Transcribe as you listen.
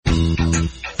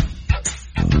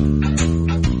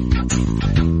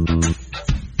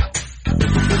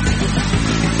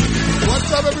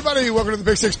welcome to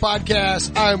the Pick Six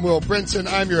Podcast. I'm Will Brinson.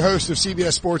 I'm your host of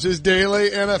CBS Sports'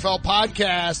 Daily NFL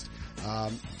Podcast.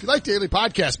 If you like daily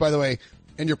podcasts, by the way,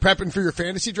 and you're prepping for your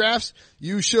fantasy drafts,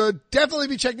 you should definitely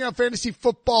be checking out Fantasy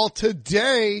Football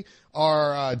Today,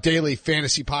 our daily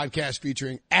fantasy podcast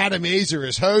featuring Adam Aizer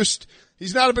as host.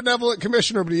 He's not a benevolent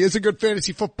commissioner, but he is a good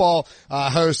fantasy football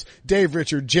host. Dave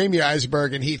Richard, Jamie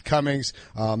Eisberg, and Heath Cummings.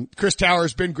 Chris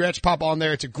Towers, Ben Gretsch pop on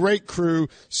there. It's a great crew,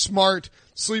 smart,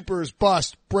 sleepers,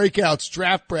 bust, breakouts,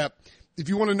 draft prep. If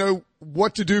you want to know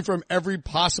what to do from every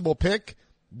possible pick,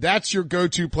 that's your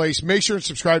go-to place. Make sure to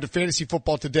subscribe to Fantasy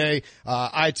Football Today,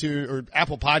 iTunes or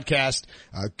Apple Podcast,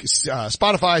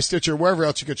 Spotify, Stitcher, wherever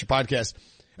else you get your podcast.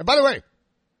 And by the way,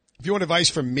 if you want advice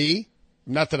from me,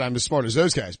 not that I'm as smart as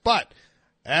those guys, but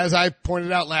as I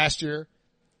pointed out last year,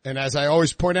 and as I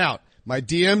always point out, my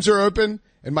DMs are open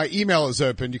and my email is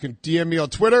open. You can DM me on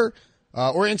Twitter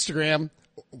or Instagram,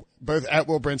 both at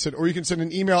Will Brinson, or you can send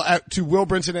an email to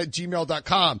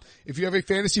willbrinson@gmail.com. If you have a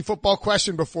fantasy football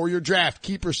question before your draft,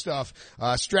 keeper stuff,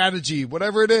 strategy,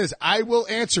 whatever it is, I will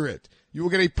answer it. You will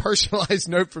get a personalized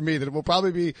note from me that it will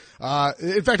probably be,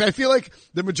 in fact, I feel like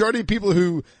the majority of people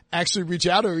who actually reach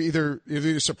out are either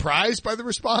surprised by the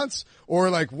response or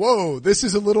like, whoa, this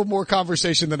is a little more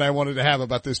conversation than I wanted to have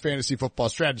about this fantasy football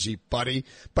strategy, buddy.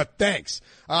 But thanks.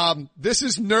 This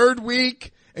is Nerd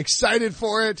Week. Excited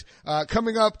for it.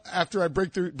 Coming up after I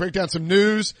break down some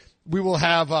news, we will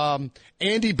have,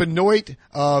 Andy Benoit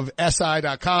of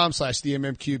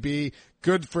SI.com/TheMMQB.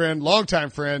 Good friend, longtime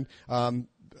friend.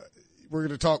 We're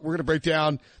going to break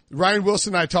down Ryan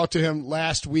Wilson and I talked to him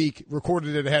last week,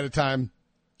 recorded it ahead of time,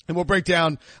 and we'll break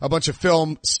down a bunch of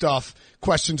film stuff,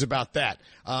 questions about that.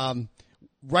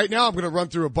 Right now I'm going to run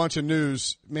through a bunch of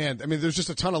news. Man, I mean, there's just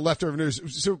a ton of leftover news.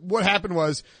 So what happened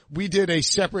was we did a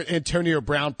separate Antonio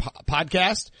Brown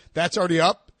podcast. That's already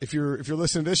up. If you're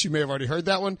listening to this, you may have already heard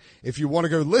that one. If you want to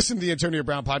go listen to the Antonio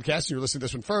Brown podcast and you're listening to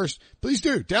this one first, please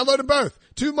do. Download them both.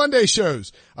 2 Monday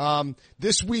shows.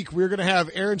 This week we're going to have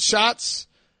Aaron Schatz,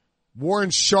 Warren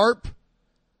Sharp,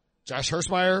 Josh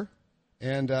Hershmeyer,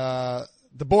 and,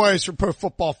 the boys from Pro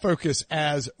Football Focus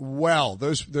as well.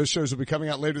 Those shows will be coming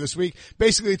out later this week.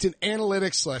 Basically, it's an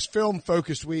analytics/film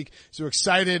focused week. So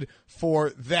excited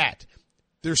for that.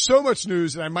 There's so much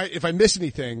news that if I miss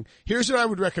anything, here's what I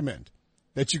would recommend.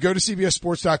 That you go to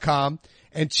CBSSports.com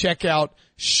and check out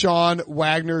Sean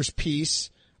Wagner's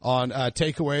piece on,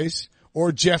 takeaways,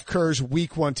 or Jeff Kerr's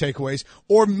week 1 takeaways,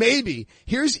 or maybe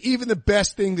here's even the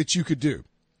best thing that you could do.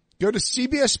 Go to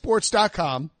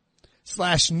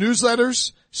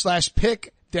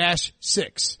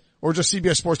CBSSports.com/newsletters/pick-6, or just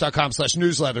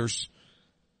CBSSports.com/newsletters,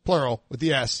 plural with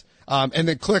the S, and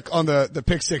then click on the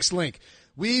Pick 6 link.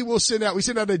 We send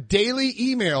out a daily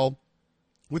email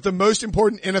with the most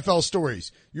important NFL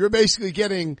stories. You're basically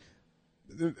getting,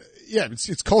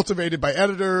 it's cultivated by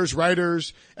editors,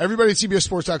 writers, everybody at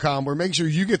CBSSports.com. We're making sure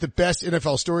you get the best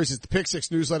NFL stories. It's the Pick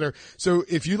 6 newsletter. So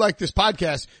if you like this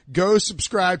podcast, go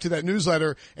subscribe to that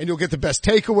newsletter and you'll get the best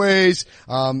takeaways.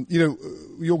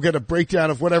 You'll get a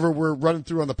breakdown of whatever we're running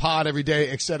through on the pod every day,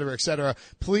 et cetera, et cetera.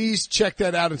 Please check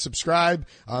that out and subscribe.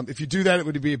 If you do that, it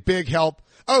would be a big help.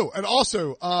 Oh, and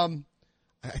also, I'm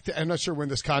not sure when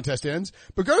this contest ends,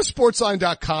 but go to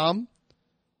sportsline.com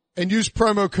and use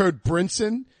promo code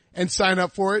Brinson and sign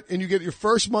up for it, and you get your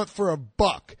first month for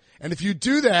 $1. And if you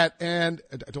do that, and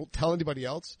don't tell anybody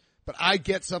else, but I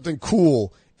get something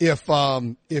cool if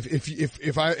I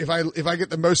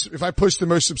push the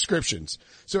most subscriptions.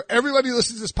 So everybody who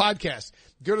listens to this podcast,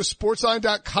 go to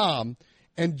sportsline.com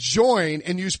and join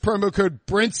and use promo code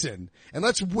Brinson, and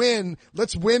let's win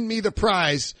me the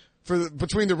prize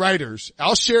between the writers.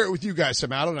 I'll share it with you guys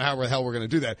somehow. I don't know how the hell we're going to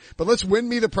do that, but let's win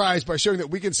me the prize by showing that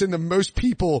we can send the most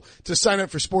people to sign up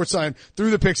for Sportsline through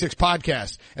the Pick 6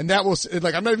 podcast. And that will,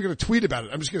 I'm not even going to tweet about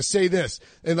it. I'm just going to say this,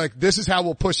 and this is how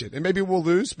we'll push it. And maybe we'll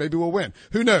lose, maybe we'll win.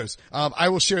 Who knows? I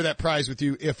will share that prize with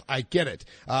you if I get it.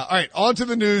 All right, on to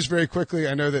the news very quickly.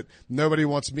 I know that nobody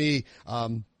wants me,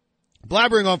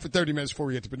 blabbering on for 30 minutes before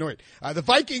we get to Benoit. The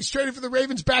Vikings traded for the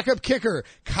Ravens' backup kicker,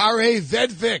 Kare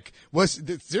Vedvik.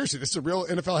 Seriously, this is a real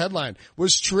NFL headline,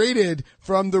 was traded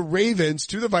from the Ravens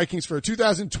to the Vikings for a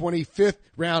 2020 5th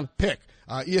round pick.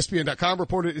 ESPN.com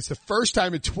reported it's the first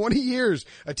time in 20 years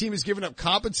a team has given up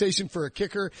compensation for a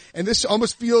kicker. And this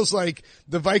almost feels like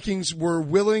the Vikings were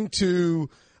willing to,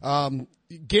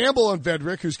 gamble on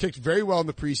Vedvik, who's kicked very well in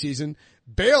the preseason,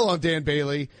 bail on Dan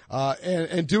Bailey,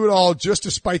 and do it all just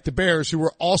to spite the Bears, who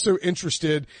were also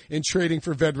interested in trading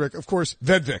for Vedvik. Of course,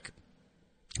 Vedvik.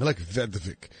 I like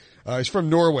Vedvik. He's from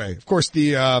Norway. Of course,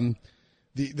 the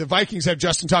the Vikings have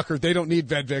Justin Tucker. They don't need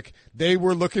Vedvik. They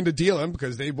were looking to deal him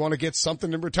because they want to get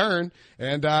something in return,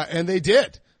 and they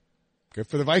did. Good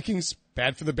for the Vikings,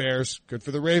 bad for the Bears, good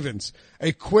for the Ravens.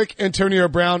 A quick Antonio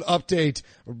Brown update.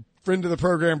 Friend of the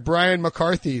program, Brian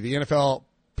McCarthy, the NFL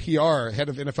PR, head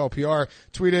of NFL PR,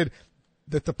 tweeted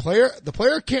that the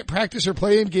player can't practice or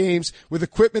play in games with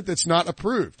equipment that's not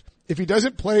approved. If he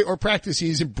doesn't play or practice,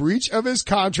 he's in breach of his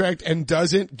contract and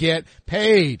doesn't get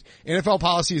paid. NFL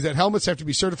policy is that helmets have to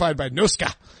be certified by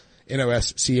NOSCAE.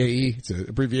 NOSCAE. It's an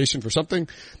abbreviation for something.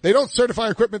 They don't certify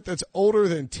equipment that's older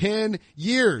than 10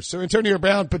 years. So Antonio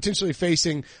Brown potentially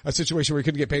facing a situation where he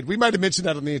couldn't get paid. We might have mentioned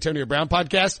that on the Antonio Brown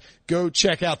podcast. Go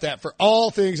check out that for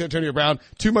all things Antonio Brown.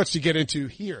 Too much to get into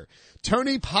here.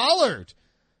 Tony Pollard.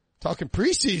 Talking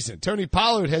preseason. Tony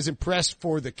Pollard has impressed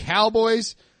for the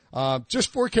Cowboys.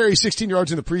 Just 4 carries, 16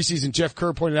 yards in the preseason. Jeff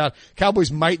Kerr pointed out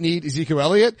Cowboys might need Ezekiel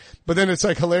Elliott, but then it's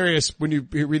like hilarious when you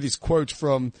read these quotes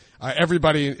from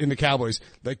everybody in the Cowboys,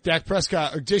 like Dak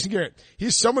Prescott or Jason Garrett.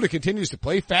 He's someone who continues to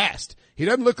play fast. He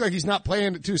doesn't look like he's not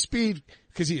playing to his speed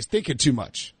because he is thinking too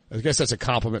much. I guess that's a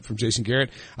compliment from Jason Garrett.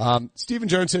 Stephen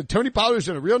Jones said, Tony Pollard's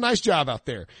done a real nice job out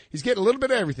there. He's getting a little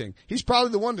bit of everything. He's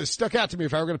probably the one that stuck out to me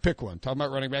if I were going to pick one. Talking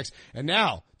about running backs. And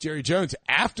now, Jerry Jones,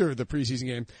 after the preseason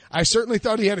game, I certainly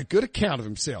thought he had a good account of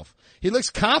himself. He looks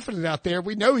confident out there.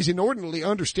 We know he's inordinately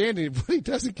understanding of what he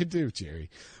doesn't can do, Jerry.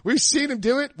 We've seen him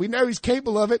do it. We know he's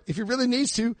capable of it. If he really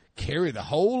needs to, carry the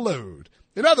whole load.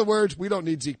 In other words, we don't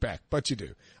need Zeke back, but you do.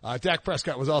 Dak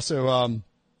Prescott was also,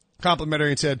 complimentary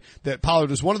and said that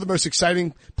Pollard was one of the most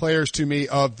exciting players to me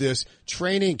of this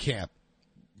training camp.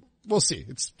 We'll see.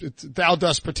 It's thou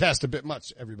dost protest a bit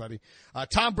much, everybody.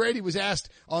 Tom Brady was asked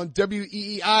on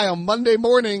WEEI on Monday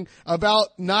morning about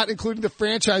not including the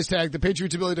franchise tag, the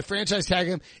Patriots' ability to franchise tag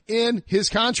him in his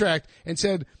contract, and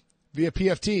said via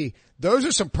PFT, those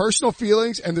are some personal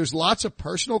feelings, and there's lots of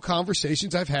personal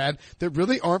conversations I've had that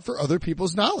really aren't for other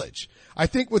people's knowledge. I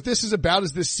think what this is about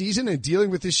is this season and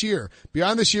dealing with this year.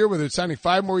 Beyond this year, whether it's signing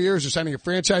 5 more years or signing a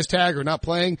franchise tag or not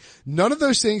playing, none of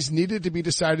those things needed to be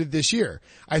decided this year.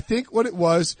 I think what it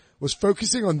was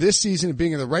focusing on this season and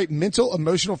being in the right mental,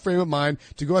 emotional frame of mind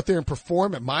to go out there and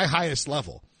perform at my highest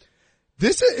level.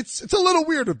 It's a little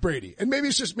weird with Brady, and maybe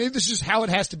this is just how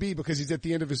it has to be because he's at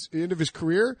the end of his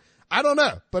career. I don't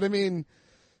know, but I mean,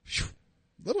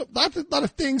 lot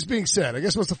of things being said. I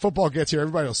guess once the football gets here,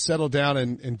 everybody will settle down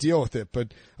and deal with it.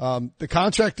 But the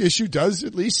contract issue does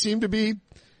at least seem to be,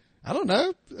 I don't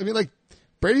know. I mean, like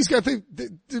Brady's got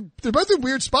they're both in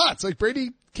weird spots. Like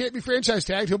Brady can't be franchise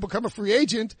tagged; he'll become a free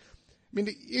agent. I mean,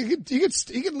 he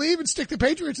could leave and stick the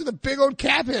Patriots with a big old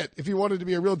cap hit if he wanted to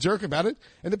be a real jerk about it,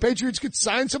 and the Patriots could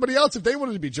sign somebody else if they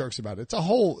wanted to be jerks about it. It's a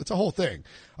whole thing.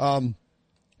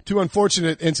 2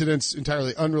 unfortunate incidents,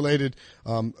 entirely unrelated,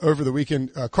 over the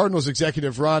weekend. Cardinals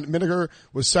executive Ron Miniger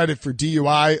was cited for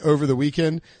DUI over the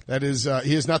weekend. That is,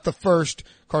 he is not the first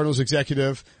Cardinals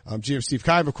executive. GM Steve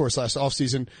Keim, of course, last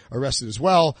offseason arrested as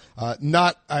well.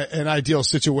 Not an ideal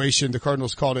situation. The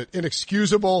Cardinals called it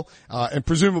inexcusable, and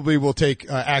presumably will take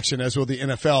action, as will the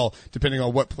NFL, depending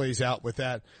on what plays out with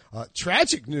that.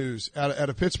 Tragic news out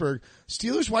of Pittsburgh.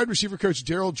 Steelers wide receiver coach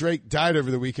Daryl Drake died over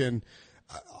the weekend.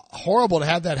 Horrible to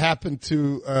have that happen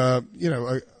to,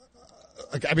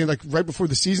 like right before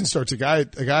the season starts, a guy,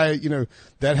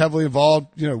 that heavily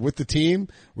involved, with the team.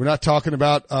 We're not talking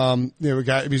about, a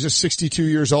guy, he's just 62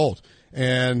 years old.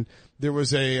 And there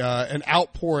was an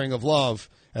outpouring of love,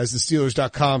 as the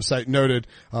Steelers.com site noted,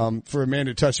 for a man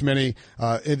who touched many,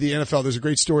 in the NFL. There's a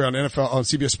great story on NFL, on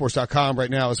CBSSports.com right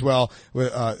now as well,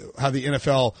 with, how the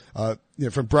NFL,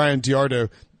 from Brian Diardo,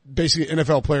 basically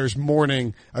NFL players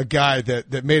mourning a guy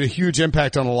that made a huge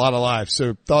impact on a lot of lives.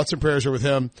 So thoughts and prayers are with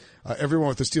him, everyone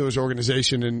with the Steelers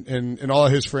organization and all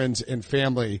of his friends and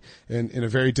family in a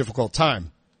very difficult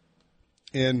time.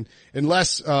 In more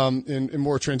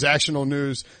transactional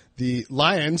news, the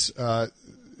Lions,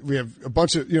 we have a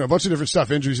bunch of different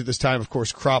stuff. Injuries at this time, of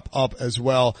course, crop up as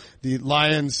well. The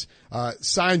Lions,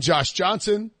 signed Josh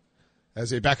Johnson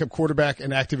as a backup quarterback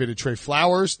and activated Trey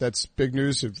Flowers. That's big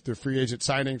news of the free agent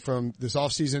signing from this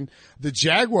offseason. The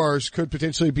Jaguars could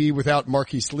potentially be without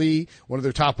Marquise Lee, one of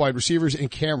their top wide receivers, and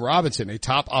Cam Robinson, a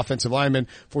top offensive lineman,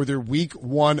 for their week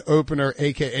 1 opener,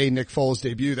 aka Nick Foles'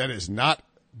 debut. That is not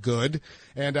good.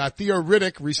 And Theo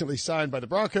Riddick, recently signed by the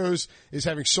Broncos, is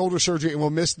having shoulder surgery and will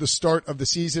miss the start of the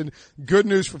season. Good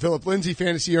news for Philip Lindsay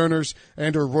fantasy owners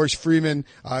and or Royce Freeman.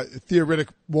 Theo Riddick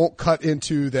won't cut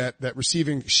into that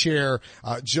receiving share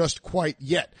just quite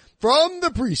yet. From the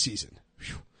preseason.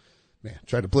 Whew. Man,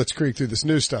 try to blitzkrieg through this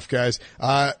new stuff, guys.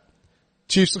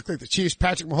 Chiefs look like the Chiefs.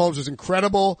 Patrick Mahomes was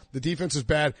incredible. The defense is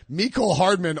bad. Mecole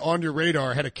Hardman on your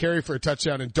radar had a carry for a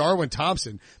touchdown, and Darwin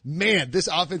Thompson. Man, this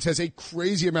offense has a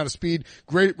crazy amount of speed.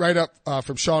 Great write-up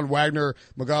from Sean Wagner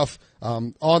McGuff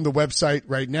on the website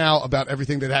right now about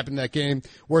everything that happened in that game.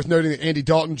 Worth noting that Andy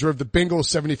Dalton drove the Bengals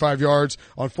 75 yards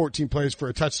on 14 plays for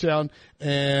a touchdown,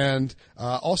 and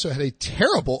also had a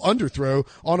terrible underthrow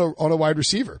on a wide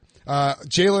receiver.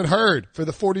 Jalen Hurd for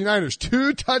the 49ers,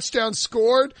 2 touchdowns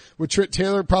scored, with Trent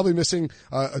Taylor probably missing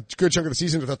a good chunk of the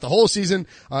season, if not the whole season.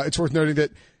 It's worth noting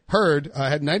that Hurd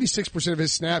had 96% of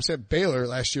his snaps at Baylor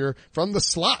last year from the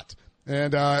slot.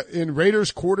 And in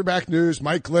Raiders quarterback news,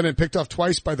 Mike Glennon picked off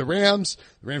twice by the Rams.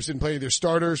 The Rams didn't play any of their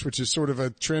starters, which is sort of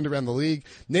a trend around the league.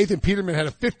 Nathan Peterman had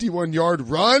a 51-yard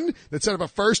run that set up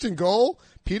a 1st and goal.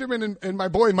 Peterman and my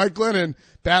boy Mike Glennon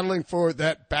battling for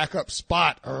that backup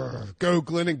spot. Go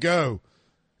Glennon, go.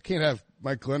 Can't have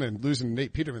Mike Glennon losing to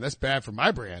Nate Peterman. That's bad for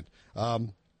my brand.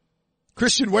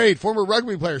 Christian Wade, former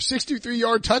rugby player,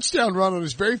 63-yard touchdown run on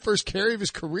his very first carry of his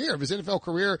career, of his NFL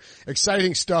career.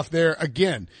 Exciting stuff there.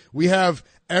 Again, we have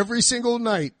every single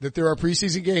night that there are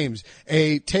preseason games,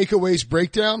 a takeaways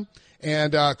breakdown.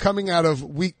 And coming out of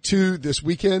week 2 this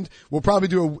weekend, we'll probably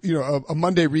do a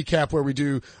Monday recap where we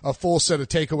do a full set of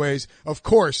takeaways. Of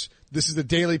course, this is a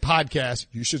daily podcast.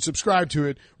 You should subscribe to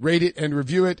it, rate it, and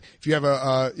review it. If you have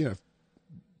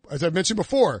as I mentioned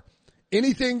before,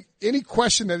 any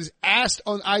question that is asked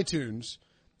on iTunes,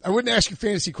 I wouldn't ask you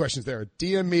fantasy questions there.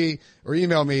 DM me or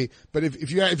email me. But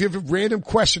if you have a random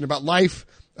question about life,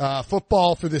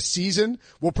 football for this season,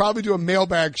 we'll probably do a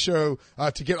mailbag show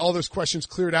to get all those questions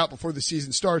cleared out before the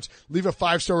season starts. Leave a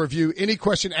 5-star review. Any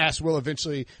question asked will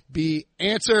eventually be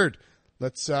answered.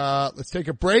 Let's take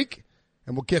a break,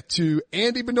 and we'll get to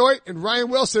Andy Benoit and Ryan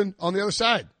Wilson on the other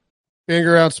side. Being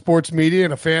around sports media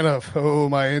and a fan of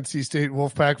my NC State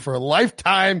Wolfpack for a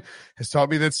lifetime has taught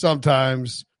me that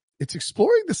sometimes it's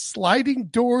exploring the sliding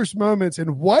doors moments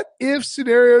and what if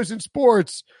scenarios in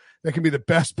sports that can be the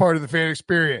best part of the fan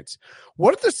experience.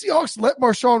 What if the Seahawks let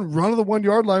Marshawn run to the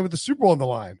 1-yard line with the Super Bowl on the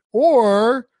line?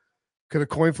 Or could a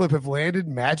coin flip have landed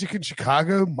Magic in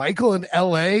Chicago, Michael in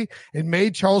LA, and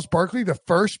made Charles Barkley the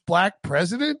first black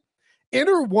president?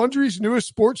 Enter Wondery's newest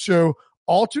sports show,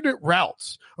 Alternate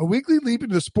Routes, a weekly leap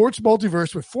into the sports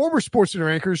multiverse with former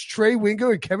SportsCenter anchors Trey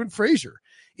Wingo and Kevin Frazier.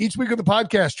 Each week on the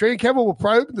podcast, Trey and Kevin will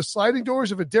pry open the sliding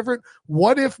doors of a different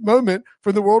what-if moment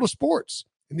from the world of sports.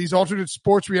 In these alternate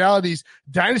sports realities,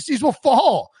 dynasties will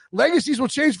fall, legacies will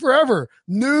change forever,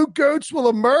 new GOATs will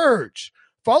emerge.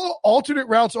 Follow Alternate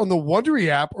Routes on the Wondery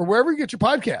app or wherever you get your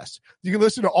podcasts. You can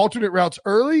listen to Alternate Routes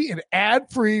early and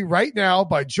ad-free right now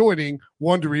by joining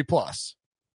Wondery Plus.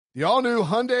 The all-new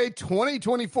Hyundai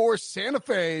 2024 Santa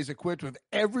Fe is equipped with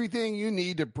everything you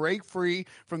need to break free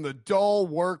from the dull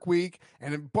work week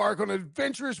and embark on an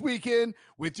adventurous weekend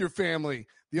with your family.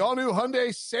 The all-new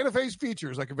Hyundai Santa Fe's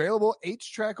features like available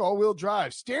H-Track all-wheel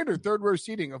drive, standard third-row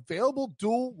seating, available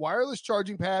dual wireless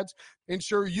charging pads,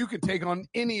 ensure you can take on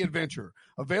any adventure.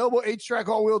 Available H-Track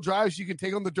all-wheel drives you can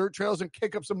take on the dirt trails and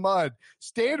kick up some mud.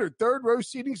 Standard third-row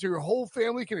seating so your whole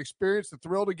family can experience the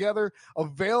thrill together.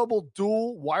 Available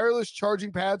dual wireless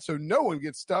charging pads so no one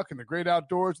gets stuck in the great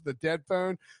outdoors with a dead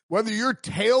phone. Whether you're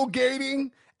tailgating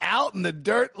out in the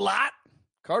dirt lot,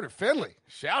 Carter Finley,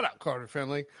 shout out Carter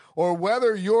Finley, or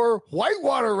whether you're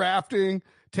whitewater rafting,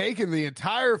 taking the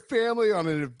entire family on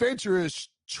an adventurous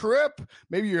trip,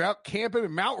 maybe you're out camping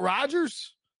in Mount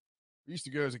Rogers. I used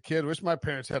to go as a kid. Wish my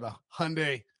parents had a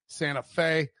Hyundai Santa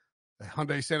Fe. The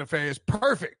Hyundai Santa Fe is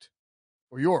perfect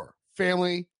for your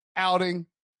family outing.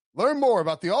 Learn more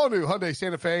about the all-new Hyundai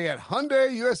Santa Fe at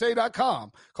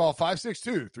HyundaiUSA.com. Call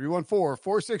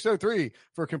 562-314-4603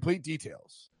 for complete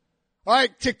details. All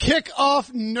right, to kick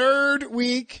off Nerd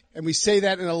Week, and we say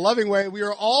that in a loving way, we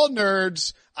are all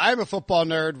nerds. I'm a football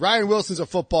nerd. Ryan Wilson's a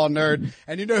football nerd.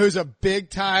 And you know who's a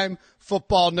big-time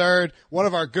football nerd? One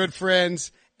of our good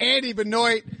friends, Andy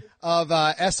Benoit of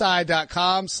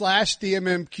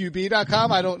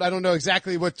SI.com/TheMMQB.com. I don't know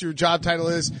exactly what your job title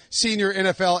is. Senior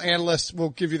NFL analyst. We'll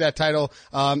give you that title.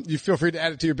 You feel free to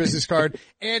add it to your business card.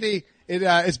 Andy,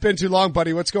 it's been too long,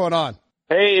 buddy. What's going on?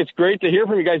 Hey, it's great to hear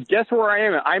from you guys. Guess where I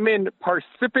am? I'm in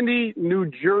Parsippany,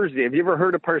 New Jersey. Have you ever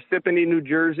heard of Parsippany, New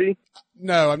Jersey?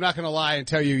 No, I'm not going to lie and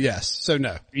tell you yes. So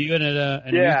no. Are you in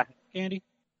Andy?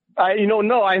 No. I've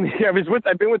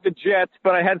been with the Jets,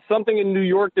 but I had something in New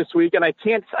York this week, and I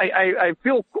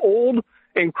feel old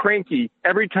and cranky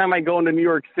every time I go into New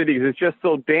York City. It's just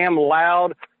so damn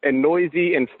loud and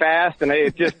noisy and fast, and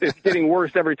it's getting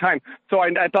worse every time. So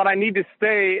I thought I need to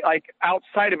stay like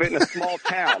outside of it in a small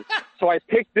town. So I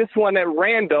picked this one at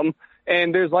random,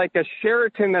 And there's like a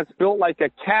Sheraton that's built like a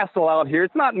castle out here.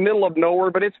 It's not middle of nowhere,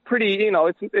 but it's pretty,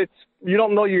 it's you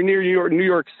don't know you're near New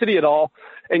York City at all.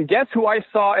 And guess who I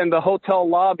saw in the hotel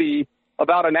lobby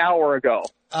about an hour ago?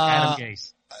 Adam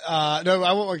Gase. No,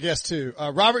 I want to guess too.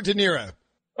 Robert De Niro.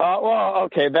 Well,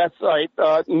 okay, that's right.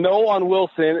 No on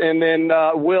Wilson, and then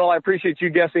Will, I appreciate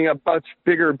you guessing a much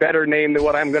bigger, better name than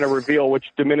what I'm going to reveal, which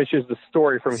diminishes the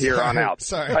story from here on out.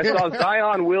 Sorry. I saw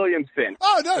Zion Williamson.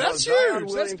 Oh, no, that's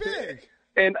huge. That's big.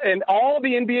 And all the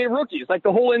NBA rookies, like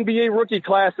the whole NBA rookie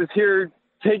class is here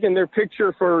taking their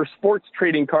picture for sports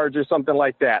trading cards or something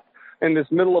like that in this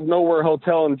middle of nowhere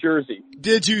hotel in Jersey.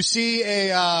 Did you see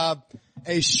a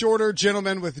shorter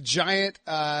gentleman with giant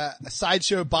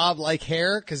Sideshow Bob-like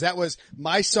hair? Because that was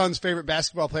my son's favorite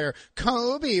basketball player,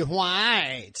 Kobe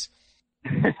White.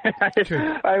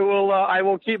 I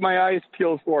will keep my eyes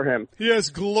peeled for him. He has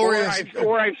glorious.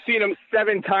 Or I've seen him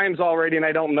 7 times already and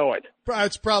I don't know it.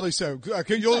 It's probably so.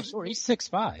 He's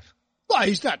 6'5". Well,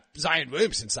 he's not Zion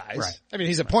Williamson size. Right. I mean,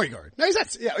 he's a point guard. No, he's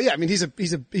not. Yeah. I mean, he's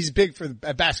big for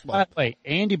basketball. By the way,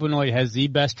 Andy Benoit has the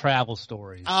best travel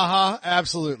stories.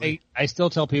 Absolutely. I still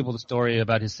tell people the story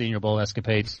about his Senior Bowl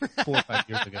escapades 4 or 5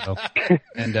 years ago.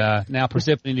 And now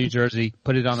Parsippany, New Jersey,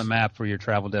 put it on the map for your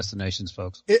travel destinations,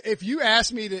 folks. If you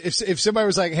asked me if somebody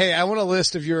was like, hey, I want a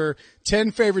list of your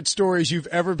 10 favorite stories you've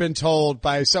ever been told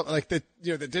by something like that,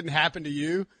 that didn't happen to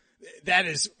you,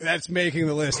 that's making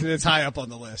the list, and it's high up on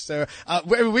the list. So,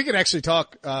 we could actually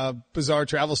talk, bizarre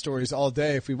travel stories all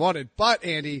day if we wanted. But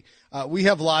Andy, we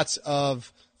have lots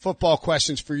of football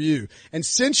questions for you. And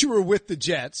since you were with the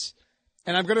Jets,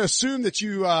 and I'm going to assume that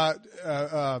you,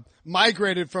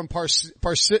 migrated from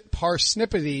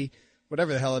Parsippany,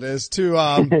 whatever the hell it is, to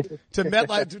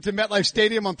MetLife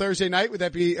Stadium on Thursday night. Would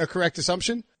that be a correct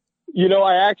assumption?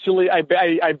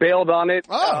 I bailed on it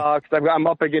because I'm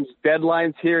up against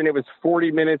deadlines here, and it was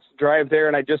 40 minutes drive there,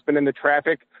 and I'd just been in the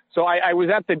traffic. So I was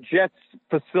at the Jets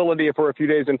facility for a few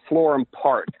days in Florham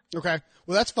Park. Okay.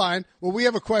 Well, that's fine. Well, we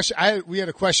have a question. We had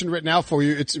a question written out for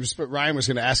you. Ryan was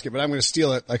going to ask it, but I'm going to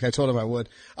steal it like I told him I would.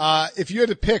 If you had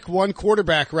to pick one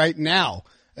quarterback right now,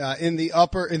 in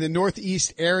the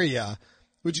Northeast area,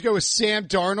 would you go with Sam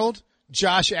Darnold,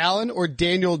 Josh Allen, or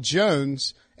Daniel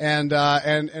Jones? And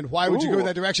why would you go in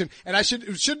that direction? And I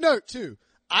should note too,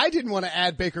 I didn't want to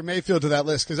add Baker Mayfield to that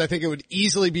list because I think it would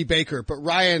easily be Baker, but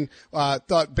Ryan,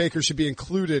 thought Baker should be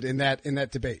included in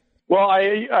that debate. Well,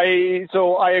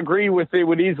 so I agree with it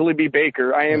would easily be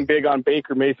Baker. I am big on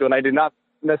Baker Mayfield. I did not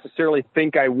necessarily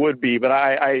think I would be, but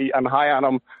I'm high on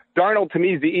him. Darnold to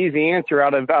me is the easy answer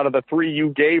out of the 3 you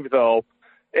gave though.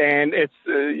 And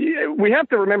we have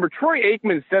to remember, Troy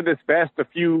Aikman said this best a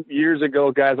few years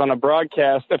ago, guys, on a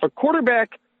broadcast. If a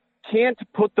quarterback can't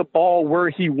put the ball where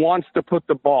he wants to put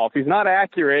the ball, if he's not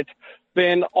accurate,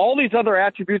 then all these other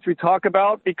attributes we talk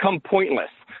about become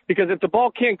pointless. Because if the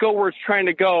ball can't go where it's trying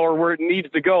to go or where it needs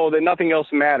to go, then nothing else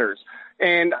matters.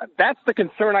 And that's the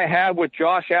concern I have with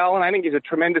Josh Allen. I think he's a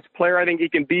tremendous player. I think he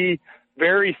can be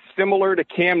very similar to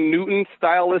Cam Newton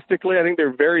stylistically. I think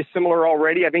they're very similar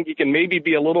already. I think he can maybe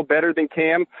be a little better than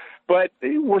Cam, but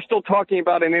we're still talking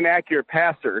about an inaccurate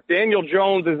passer. Daniel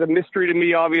Jones is a mystery to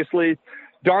me, obviously.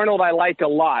 Darnold I like a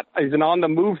lot. He's an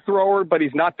on-the-move thrower, but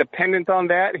he's not dependent on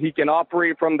that. He can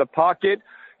operate from the pocket.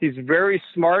 He's very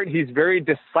smart. He's very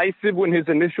decisive when his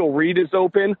initial read is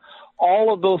open.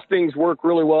 All of those things work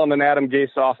really well in an Adam Gase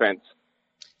offense.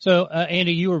 So,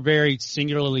 Andy, you are very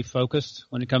singularly focused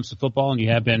when it comes to football, and you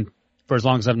have been for as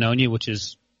long as I've known you, which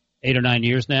is 8 or 9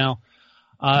 years now.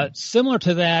 Similar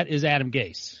to that is Adam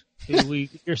Gase. We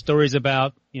hear stories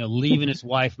about, leaving his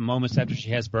wife moments after she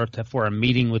has birth for a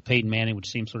meeting with Peyton Manning, which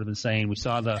seems sort of insane. We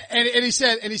saw and he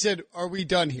said, are we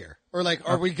done here? Or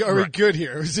are we good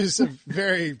here? It was just a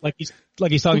very like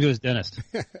he's talking to his dentist.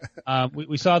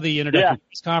 We saw the introductory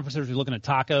press conference. He was looking at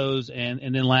tacos,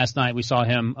 and then last night we saw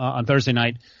him on Thursday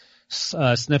night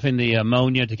sniffing the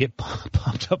ammonia to get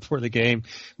pumped up for the game,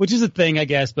 which is a thing, I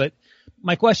guess. But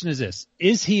my question is this: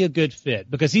 is he a good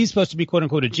fit? Because he's supposed to be quote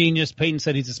unquote a genius. Peyton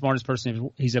said he's the smartest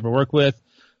person he's ever worked with.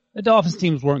 The Dolphins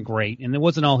teams weren't great, and it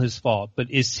wasn't all his fault.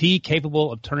 But is he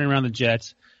capable of turning around the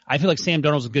Jets? I feel like Sam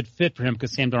Darnold's a good fit for him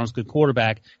because Sam Darnold's a good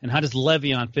quarterback. And how does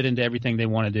Le'Veon fit into everything they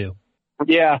want to do?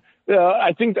 Yeah,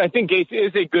 I think Gase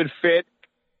is a good fit.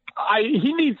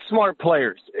 He needs smart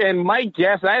players. And my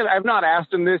guess, I've not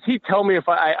asked him this. He'd tell me if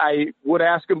I would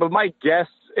ask him, but my guess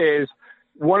is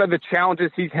one of the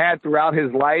challenges he's had throughout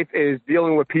his life is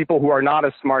dealing with people who are not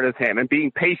as smart as him and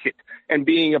being patient and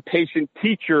being a patient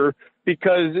teacher,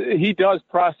 because he does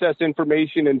process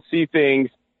information and see things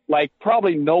like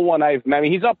probably no one I've met. I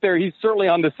mean, he's up there. He's certainly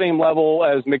on the same level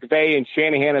as McVay and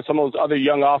Shanahan and some of those other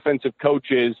young offensive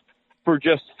coaches for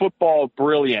just football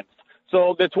brilliance.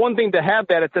 So that's one thing to have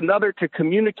that. It's another to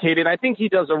communicate it. I think he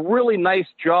does a really nice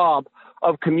job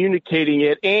of communicating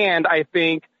it. And I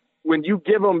think when you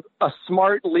give him a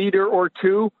smart leader or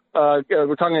two,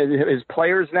 we're talking his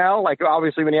players now, like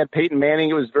obviously when he had Peyton Manning,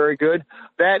 it was very good.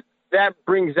 That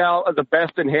brings out the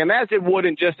best in him, as it would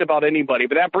in just about anybody.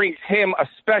 But that brings him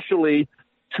especially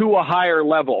to a higher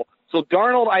level. So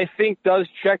Darnold, I think, does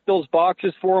check those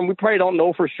boxes for him. We probably don't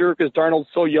know for sure because Darnold's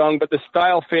so young, but the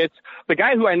style fits. The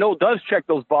guy who I know does check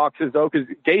those boxes, though, because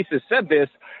Gase has said this,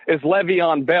 is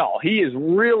Le'Veon Bell. He is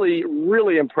really,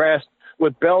 really impressed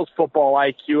with Bell's football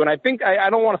IQ. And I think, I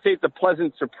don't want to say it's a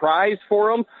pleasant surprise for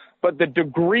him, but the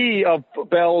degree of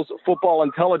Bell's football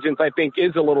intelligence, I think,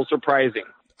 is a little surprising.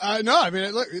 No, I mean,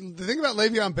 look, the thing about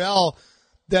Le'Veon Bell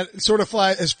that sort of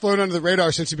has flown under the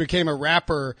radar since he became a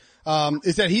rapper,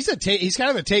 is that he's kind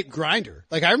of a tape grinder.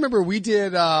 Like I remember we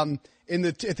did, at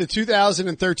the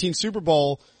 2013 Super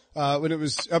Bowl, when it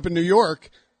was up in New York,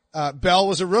 Bell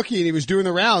was a rookie and he was doing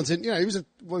the rounds and, he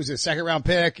was a second round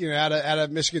pick, out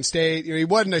of Michigan State. He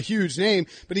wasn't a huge name,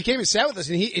 but he came and sat with us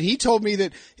and he told me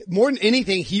that more than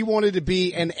anything, he wanted to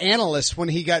be an analyst when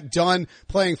he got done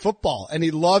playing football and he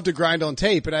loved to grind on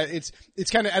tape. And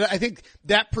it's kind of, I think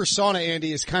that persona,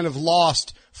 Andy, is kind of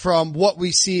lost from what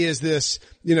we see as this,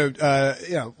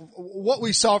 what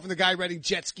we saw from the guy riding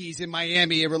jet skis in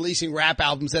Miami and releasing rap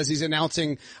albums as he's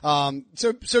announcing.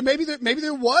 So maybe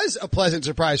there was a pleasant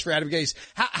surprise for Adam Gase.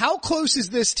 How close is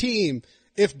this team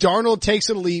if Darnold takes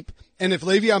a leap and if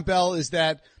Le'Veon Bell is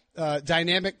that,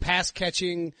 dynamic pass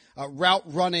catching, route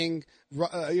running,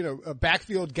 a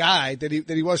backfield guy that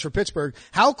he was for Pittsburgh?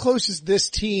 How close is this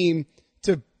team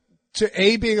to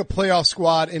A, being a playoff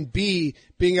squad, and B,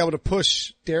 being able to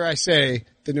push, dare I say,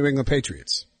 the New England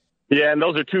Patriots? Yeah, and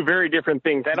those are two very different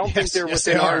things. I don't think they're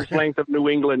within arm's length of New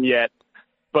England yet,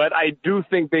 but I do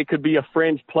think they could be a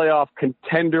fringe playoff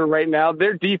contender right now.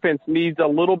 Their defense needs a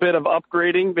little bit of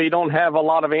upgrading. They don't have a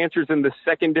lot of answers in the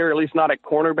secondary, at least not at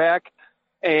cornerback.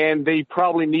 And they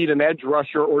probably need an edge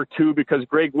rusher or two because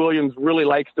Greg Williams really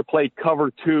likes to play cover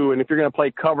two. And if you're going to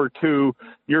play cover two,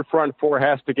 your front four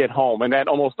has to get home. And that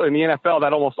almost, in the NFL,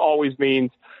 that almost always means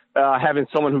having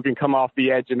someone who can come off the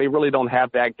edge. And they really don't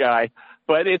have that guy.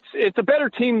 But it's a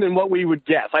better team than what we would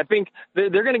guess. I think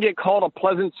they're going to get called a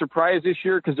pleasant surprise this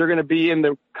year because they're going to be in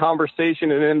the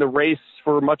conversation and in the race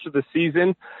for much of the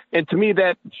season. And to me,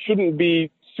 that shouldn't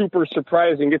be super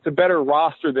surprising. It's a better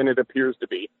roster than it appears to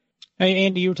be. Hey,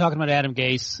 Andy, you were talking about Adam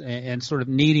Gase and sort of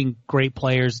needing great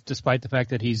players despite the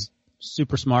fact that he's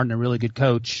super smart and a really good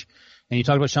coach. And you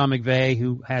talked about Sean McVay,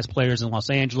 who has players in Los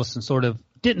Angeles and sort of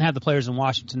didn't have the players in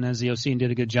Washington as the OC and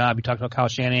did a good job. You talked about Kyle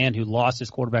Shanahan, who lost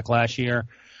his quarterback last year.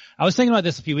 I was thinking about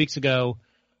this a few weeks ago.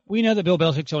 We know that Bill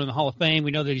Belichick's going in the Hall of Fame. We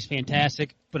know that he's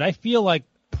fantastic. But I feel like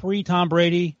pre-Tom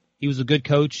Brady, he was a good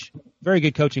coach, very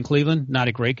good coach in Cleveland, not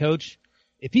a great coach.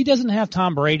 If he doesn't have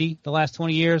Tom Brady the last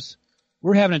 20 years,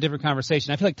 we're having a different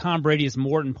conversation. I feel like Tom Brady is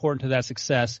more important to that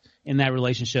success in that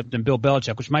relationship than Bill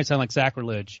Belichick, which might sound like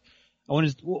sacrilege. What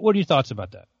are your thoughts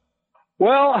about that?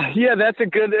 Well, yeah, it's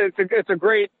a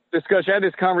great discussion. I had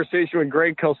this conversation with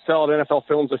Greg Cosell at NFL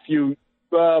Films a few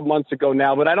months ago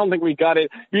now, but I don't think we got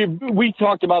it. We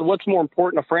talked about what's more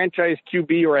important, a franchise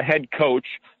QB or a head coach.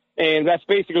 And that's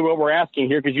basically what we're asking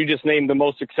here because you just named the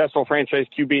most successful franchise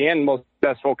QB and most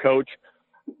successful coach.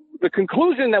 The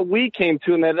conclusion that we came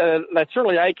to, and that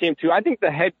certainly I came to, I think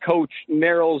the head coach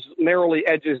narrowly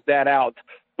edges that out.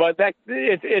 But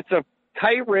it's a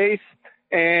tight race,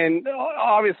 and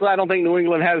obviously I don't think New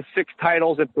England has 6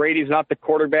 titles if Brady's not the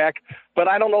quarterback. But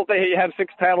I don't know if they have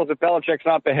 6 titles if Belichick's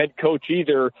not the head coach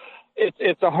either.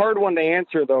 It's a hard one to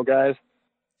answer, though, guys.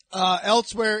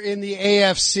 Elsewhere in the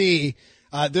AFC,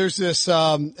 there's this,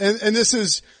 and this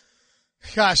is.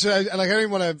 Gosh, I don't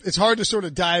even want to, it's hard to sort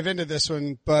of dive into this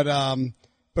one, but,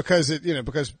 because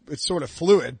it's sort of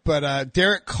fluid, but,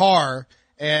 Derek Carr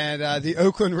and, the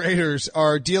Oakland Raiders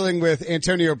are dealing with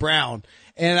Antonio Brown.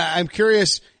 And I'm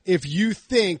curious if you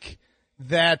think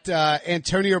that,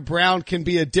 Antonio Brown can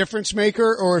be a difference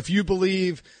maker or if you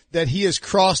believe that he has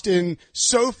crossed in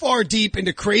so far deep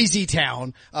into crazy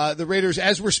town. The Raiders,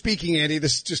 as we're speaking, Andy,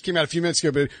 this just came out a few minutes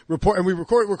ago, but we're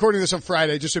recording this on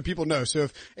Friday just so people know. So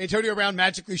if Antonio Brown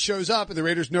magically shows up and the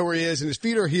Raiders know where he is and his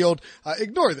feet are healed,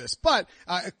 ignore this. But,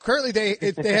 currently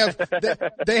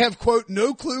they have quote,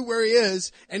 no clue where he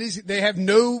is and they have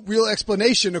no real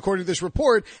explanation according to this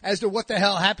report as to what the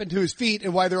hell happened to his feet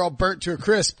and why they're all burnt to a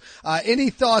crisp. Any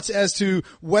thoughts as to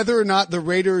whether or not the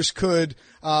Raiders could,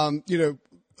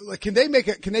 can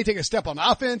they take a step on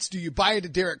offense? Do you buy into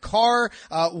Derek Carr?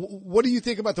 What do you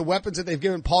think about the weapons that they've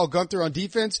given Paul Guenther on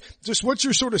defense? Just what's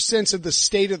your sort of sense of the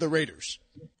state of the Raiders?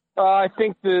 I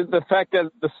think the fact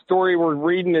that the story we're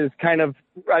reading is I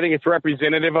think it's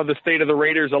representative of the state of the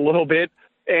Raiders a little bit.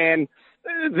 And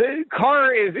the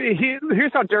Carr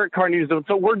here's how Derek Carr needs to.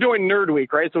 So we're doing Nerd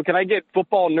Week, right? So can I get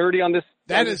football nerdy on this?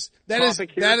 That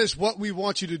is what we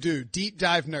want you to do. Deep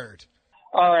dive nerd.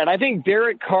 All right. I think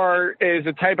Derek Carr is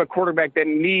the type of quarterback that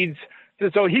needs.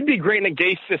 So he'd be great in a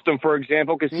Gase system, for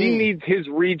example, because he needs his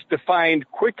reads defined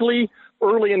quickly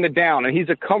early in the down. And he's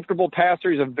a comfortable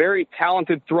passer. He's a very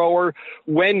talented thrower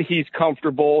when he's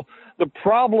comfortable. The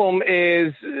problem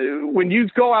is when you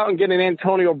go out and get an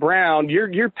Antonio Brown,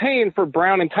 you're paying for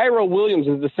Brown, and Tyrell Williams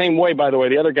is the same way, by the way,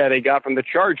 the other guy they got from the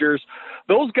Chargers.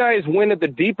 Those guys win at the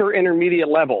deeper intermediate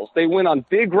levels. They win on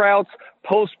big routes,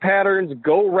 post patterns,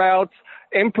 go routes,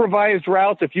 improvised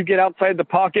routes. If you get outside the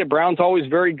pocket, Brown's always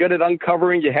very good at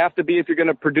uncovering. You have to be if you're going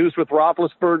to produce with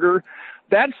Roethlisberger.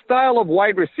 That style of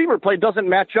wide receiver play doesn't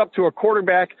match up to a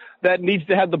quarterback that needs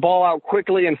to have the ball out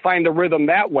quickly and find a rhythm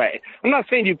that way. I'm not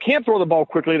saying you can't throw the ball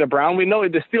quickly to Brown. We know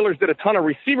the Steelers did a ton of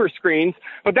receiver screens,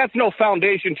 but that's no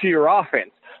foundation to your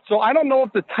offense. So I don't know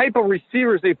if the type of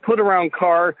receivers they put around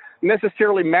Carr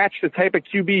necessarily match the type of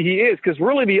QB he is, because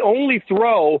really the only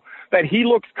throw that he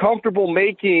looks comfortable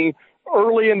making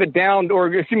early in the down,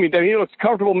 that he looks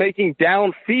comfortable making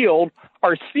downfield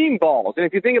are seam balls. And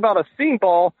if you think about a seam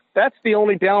ball, that's the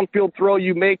only downfield throw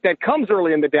you make that comes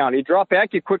early in the down. You drop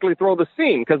back, you quickly throw the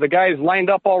seam because the guy is lined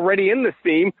up already in the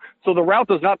seam, so the route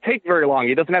does not take very long.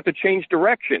 He doesn't have to change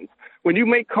directions. When you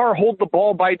make Carr hold the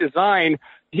ball by design,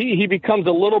 he becomes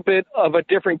a little bit of a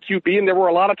different QB, and there were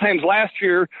a lot of times last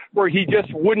year where he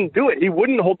just wouldn't do it. He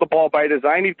wouldn't hold the ball by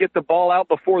design. He'd get the ball out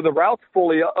before the route's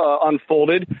fully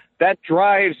unfolded. That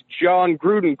drives John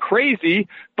Gruden crazy,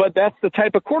 but that's the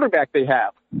type of quarterback they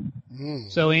have.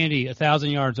 So, Andy, 1,000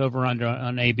 yards over under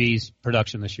on AB's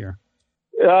production this year.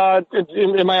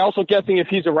 Am I also guessing if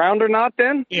he's around or not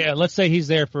then? Yeah, let's say he's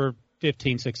there for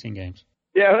 15, 16 games.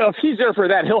 Yeah, if he's there for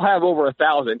that, he'll have over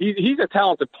 1,000. He's a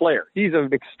talented player. He's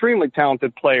an extremely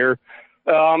talented player.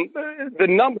 I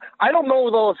don't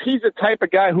know, though, if he's the type of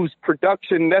guy whose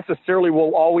production necessarily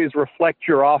will always reflect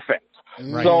your offense.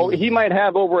 Right. So he might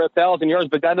have over 1,000 yards,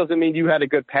 but that doesn't mean you had a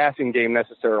good passing game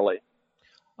necessarily.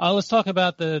 Let's talk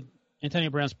about the Antonio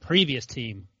Brown's previous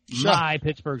team, my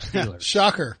Pittsburgh Steelers.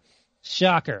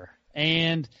 Shocker.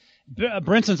 And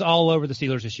Brinson's all over the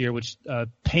Steelers this year, which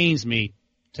pains me.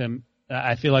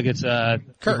 I feel like it's a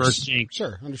reverse jinx.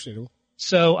 Sure, understandable.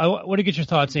 So I want to get your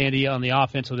thoughts, Andy, on the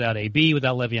offense without AB,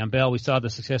 without Le'Veon Bell. We saw the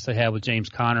success they had with James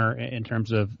Conner in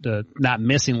terms of the not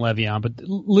missing Le'Veon, but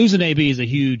losing AB is a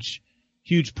huge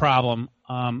problem.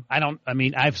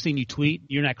 I've seen you tweet.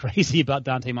 You're not crazy about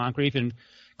Dante Moncrief, and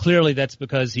clearly that's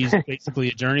because he's basically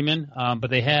a journeyman. But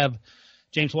they have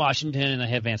James Washington and they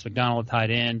have Vance McDonald at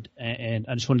tight end, and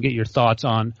I just want to get your thoughts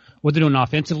on what they're doing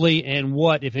offensively and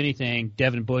what, if anything,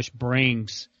 Devin Bush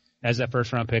brings as that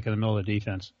first-round pick in the middle of the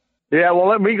defense. Yeah,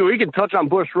 well, we can touch on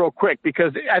Bush real quick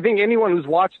because I think anyone who's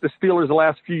watched the Steelers the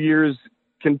last few years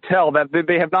can tell that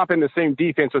they have not been the same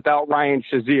defense without Ryan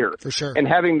Shazier. For sure. And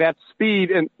having that speed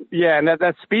and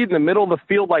that speed in the middle of the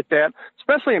field like that,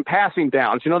 especially in passing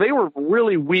downs. You know, they were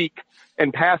really weak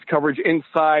in pass coverage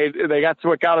inside. That's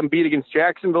what got them beat against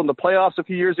Jacksonville in the playoffs a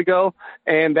few years ago,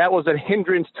 and that was a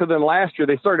hindrance to them last year.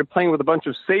 They started playing with a bunch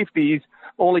of safeties,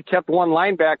 only kept one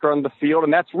linebacker on the field,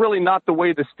 and that's really not the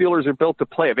way the Steelers are built to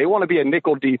play. They want to be a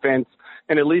nickel defense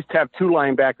and at least have two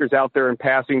linebackers out there in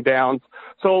passing downs.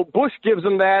 So Bush gives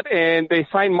them that, and they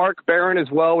signed Mark Barron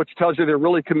as well, which tells you they're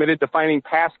really committed to finding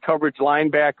pass coverage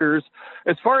linebackers.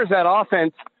 As far as that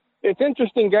offense, it's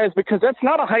interesting, guys, because that's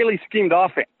not a highly schemed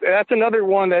offense. That's another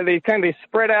one that they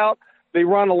spread out. They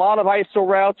run a lot of ISO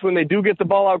routes. When they do get the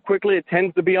ball out quickly, it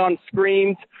tends to be on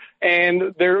screens, and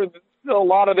a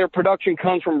lot of their production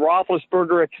comes from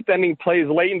Roethlisberger extending plays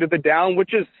late into the down,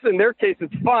 which is, in their case,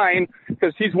 it's fine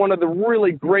because he's one of the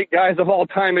really great guys of all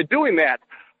time at doing that.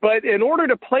 But in order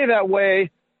to play that way,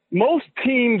 most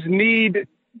teams need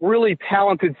really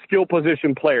talented skill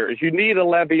position players. You need a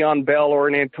Le'Veon Bell or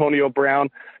an Antonio Brown.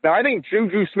 Now, I think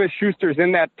Juju Smith-Schuster's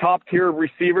in that top tier of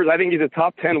receivers. I think he's a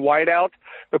top 10 wideout.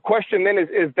 The question then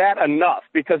is that enough?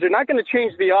 Because they're not going to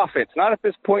change the offense. Not at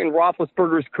this point in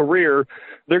Roethlisberger's career.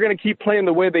 They're going to keep playing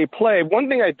the way they play. One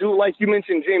thing I do like, you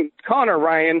mentioned James Conner,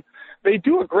 Ryan, they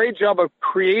do a great job of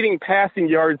creating passing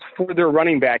yards for their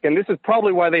running back. And this is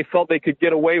probably why they felt they could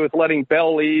get away with letting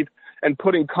Bell leave and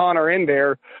putting Conner in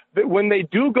there. But when they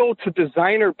do go to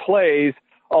designer plays,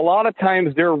 a lot of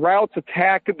times their routes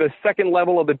attack the second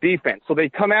level of the defense. So they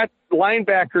come at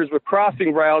linebackers with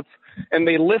crossing routes, and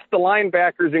they lift the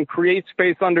linebackers and create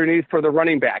space underneath for the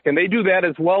running back. And they do that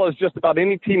as well as just about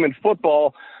any team in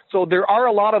football. So there are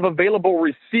a lot of available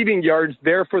receiving yards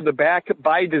there for the back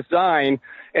by design.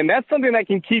 And that's something that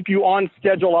can keep you on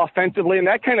schedule offensively. And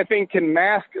that kind of thing can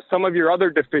mask some of your other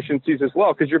deficiencies as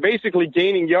well, because you're basically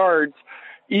gaining yards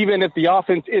even if the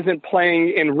offense isn't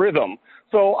playing in rhythm.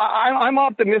 So I'm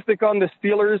optimistic on the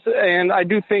Steelers, and I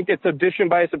do think it's addition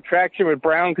by subtraction with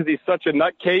Brown because he's such a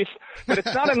nutcase. But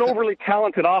it's not an overly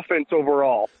talented offense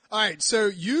overall. All right, so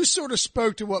you sort of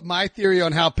spoke to what my theory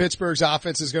on how Pittsburgh's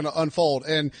offense is going to unfold.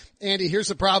 And, Andy, here's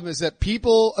the problem is that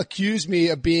people accuse me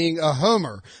of being a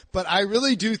homer. But I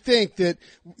really do think that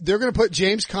they're going to put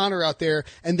James Conner out there,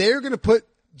 and they're going to put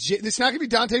it's not going to be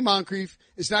Dante Moncrief.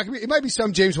 It's not going to be, it might be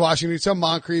some James Washington, some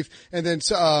Moncrief, and then, who's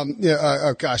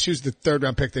the third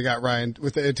round pick they got, Ryan,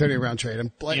 with the Antonio Brown trade?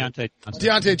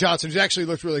 Deontay Johnson, who's actually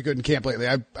looked really good in camp lately.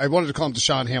 I wanted to call him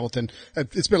Deshaun Hamilton.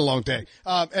 It's been a long day.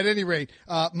 At any rate,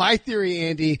 my theory,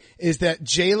 Andy, is that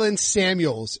Jalen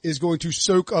Samuels is going to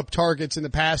soak up targets in the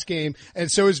pass game,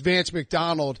 and so is Vance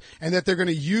McDonald, and that they're going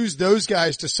to use those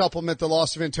guys to supplement the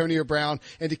loss of Antonio Brown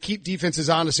and to keep defenses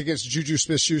honest against Juju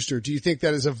Smith-Schuster. Do you think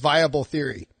that is a viable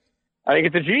theory? I think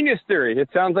it's a genius theory. It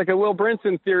sounds like a Will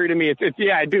Brinson theory to me.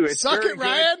 Yeah, I do. Suck it,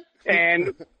 Ryan.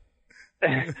 And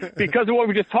because of what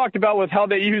we just talked about with how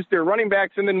they use their running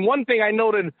backs. And then one thing I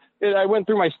noted, I went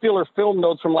through my Steeler film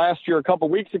notes from last year a couple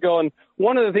of weeks ago, and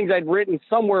one of the things I'd written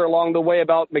somewhere along the way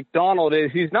about McDonald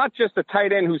is he's not just a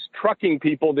tight end who's trucking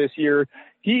people this year.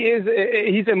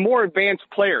 He's a more advanced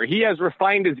player. He has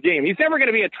refined his game. He's never going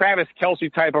to be a Travis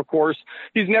Kelce type, of course.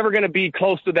 He's never going to be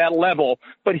close to that level,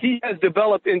 but he has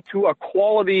developed into a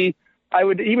quality, I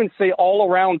would even say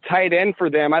all-around tight end for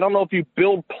them. I don't know if you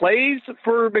build plays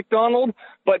for McDonald,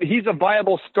 but he's a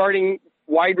viable starting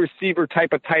wide receiver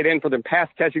type of tight end for them,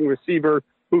 pass-catching receiver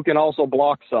who can also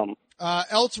block some.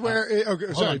 Elsewhere, I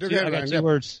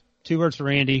got two words for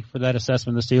Andy for that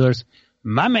assessment of the Steelers.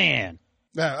 My man.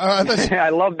 I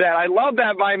love that. I love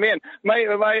that, my man.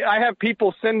 I have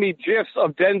people send me GIFs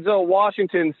of Denzel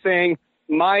Washington saying,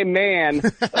 my man,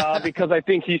 because I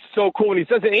think he's so cool when he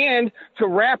says it. And to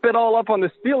wrap it all up on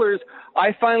the Steelers,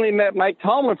 I finally met Mike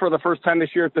Tomlin for the first time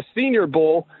this year at the Senior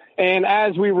Bowl. And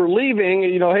as we were leaving,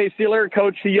 hey, Steelers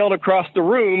coach, he yelled across the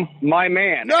room, my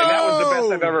man. No! And that was the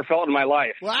best I've ever felt in my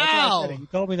life. Wow. You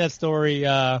told me that story.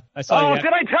 I saw you.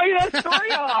 Did I tell you that story?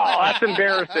 Oh, that's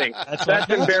embarrassing. That's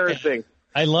embarrassing.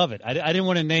 I love it. I didn't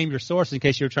want to name your source in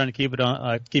case you were trying to keep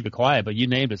it quiet, but you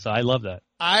named it, so I love that.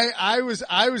 I was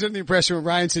under the impression when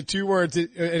Ryan said two words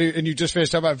and you just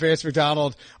finished talking about Vance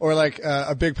McDonald or like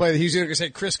a big play that he was either going to say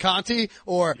Chris Conti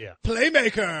or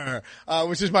playmaker,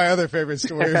 which is my other favorite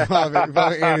story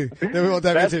about Andy.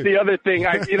 That's the other thing.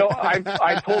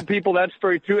 I told people that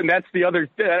story too, and that's the other,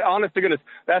 honest to goodness,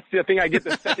 that's the thing I get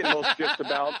the second most gifts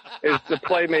about is the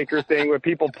playmaker thing with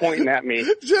people pointing at me.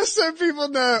 Just so people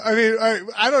know. I mean,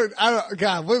 I don't,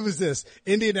 God, what was this?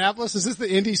 Indianapolis? Is this the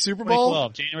Indy Super Bowl?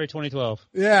 January 2012.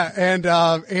 Yeah, and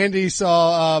Andy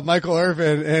saw Michael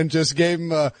Irvin and just gave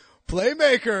him a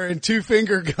playmaker and two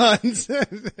finger guns.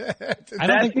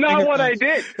 That's not what I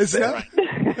did. That's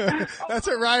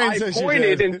what Ryan says. I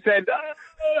pointed and said,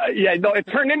 it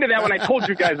turned into that when I told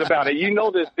you guys about it. You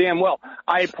know this damn well.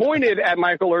 I pointed at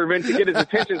Michael Irvin to get his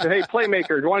attention and said, hey,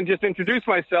 playmaker, do you want to just introduce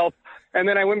myself? And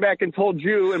then I went back and told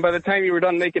you, and by the time you were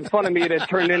done making fun of me, it had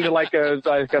turned into like a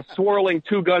swirling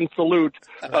two-gun salute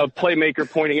of playmaker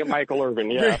pointing at Michael Irvin.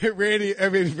 Yeah,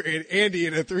 Andy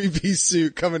in a three-piece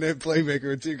suit coming in playmaker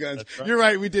with two guns. Right. You're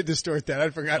right, we did distort that.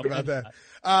 I forgot about that.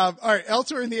 All right,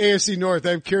 elsewhere in the AFC North,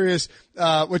 I'm curious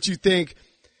what you think.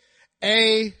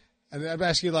 And I'm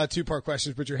asking you a lot of two-part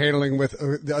questions, but you're handling with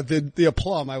the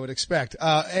aplomb I would expect.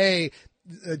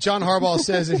 John Harbaugh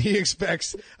says that he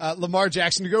expects Lamar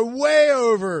Jackson to go way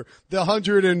over the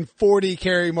 140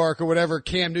 carry mark or whatever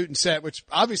Cam Newton set, which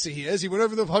obviously he is. He went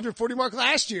over the 140 mark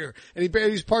last year, and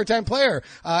he's a part-time player.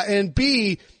 And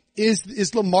B,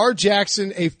 is Lamar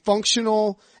Jackson a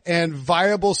functional and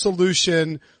viable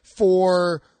solution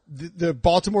for the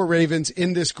Baltimore Ravens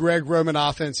in this Greg Roman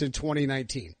offense in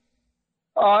 2019?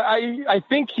 I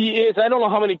think he is. I don't know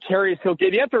how many carries he'll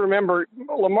get. You have to remember,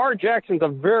 Lamar Jackson's a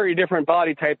very different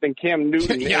body type than Cam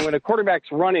Newton. Yeah. And when a quarterback's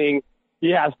running,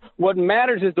 what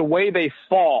matters is the way they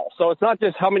fall. So it's not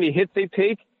just how many hits they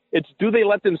take, It's do they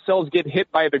let themselves get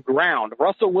hit by the ground?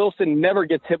 Russell Wilson never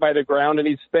gets hit by the ground, and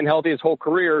he's been healthy his whole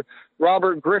career.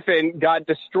 Robert Griffin got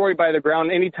destroyed by the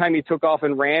ground anytime he took off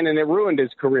and ran, and it ruined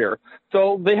his career.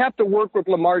 So they have to work with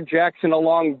Lamar Jackson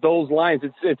along those lines.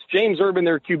 It's James Urban,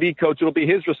 their QB coach. It'll be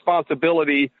his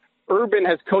responsibility. Urban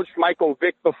has coached Michael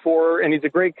Vick before, and he's a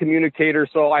great communicator,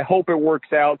 so I hope it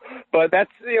works out. But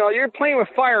that's, you're playing with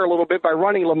fire a little bit by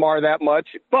running Lamar that much.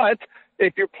 But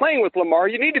if you're playing with Lamar,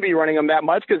 you need to be running him that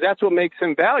much because that's what makes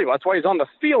him valuable. That's why he's on the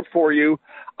field for you.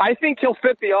 I think he'll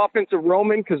fit the offense of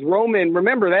Roman because Roman,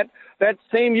 remember that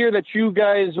same year that you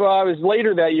guys, it was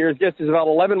later that year, I guess it's about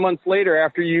 11 months later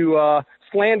after you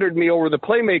slandered me over the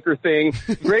playmaker thing,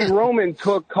 Greg Roman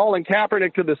took Colin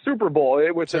Kaepernick to the Super Bowl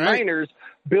with the Niners,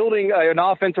 building an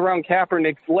offense around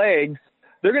Kaepernick's legs.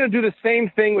 They're going to do the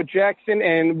same thing with Jackson,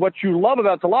 and what you love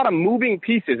about it's a lot of moving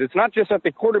pieces. It's not just that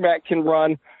the quarterback can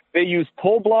run. They use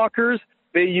pull blockers.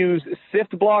 They use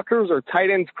sift blockers or tight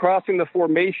ends crossing the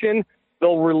formation.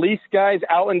 They'll release guys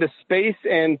out into space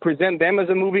and present them as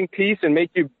a moving piece and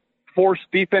make you force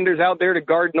defenders out there to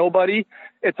guard nobody.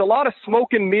 It's a lot of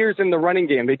smoke and mirrors in the running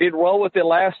game. They did well with it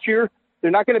last year.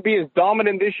 They're not going to be as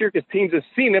dominant this year because teams have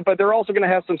seen it, but they're also going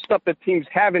to have some stuff that teams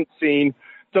haven't seen.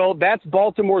 So that's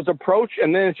Baltimore's approach,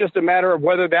 and then it's just a matter of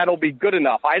whether that'll be good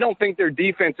enough. I don't think their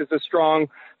defense is as strong,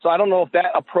 so I don't know if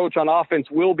that approach on offense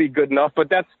will be good enough, but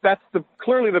that's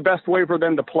clearly the best way for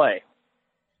them to play.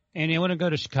 Andy, I want to go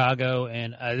to Chicago,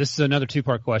 and this is another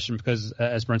two-part question because,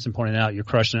 as Brinson pointed out, you're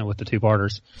crushing it with the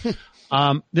two-parters.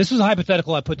 This was a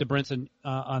hypothetical I put to Brinson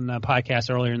on the podcast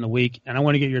earlier in the week, and I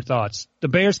want to get your thoughts. The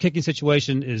Bears kicking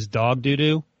situation is dog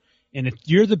doo-doo, and if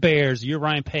you're the Bears, you're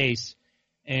Ryan Pace,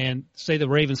 and say the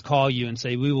Ravens call you and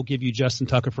say, we will give you Justin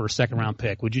Tucker for a second-round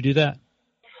pick, would you do that?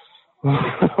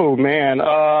 Oh, man.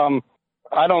 I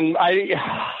don't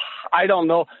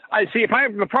know.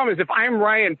 The problem is if I'm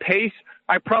Ryan Pace,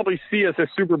 I probably see us as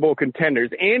Super Bowl contenders.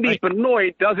 Andy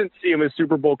Benoit doesn't see them as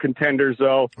Super Bowl contenders,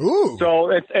 though. Ooh. So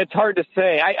it's hard to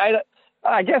say.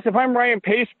 I guess if I'm Ryan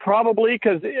Pace, probably,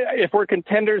 because if we're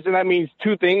contenders, then that means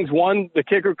two things. One, the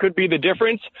kicker could be the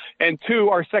difference, and two,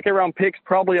 our second-round pick's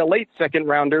probably a late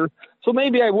second-rounder. So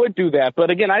maybe I would do that.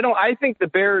 But again, I think the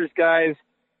Bears guys.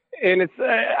 And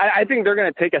I think they're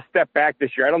going to take a step back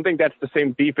this year. I don't think that's the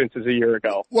same defense as a year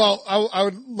ago. Well, I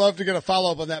would love to get a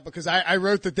follow-up on that because I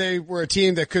wrote that they were a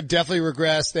team that could definitely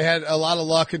regress. They had a lot of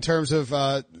luck in terms of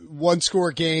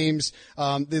one-score games.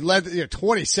 They led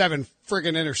 27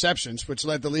 friggin' interceptions, which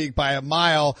led the league by a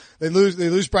mile. They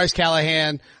lose Bryce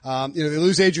Callahan. They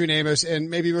lose Adrian Amos, and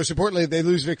maybe most importantly, they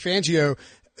lose Vic Fangio.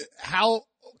 How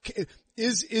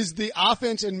Is the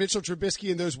offense and Mitchell Trubisky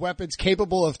and those weapons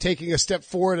capable of taking a step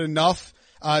forward enough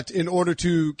in order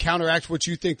to counteract what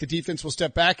you think the defense will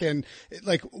step back? And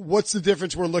what's the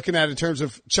difference we're looking at in terms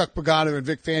of Chuck Pagano and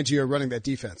Vic Fangio running that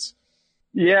defense?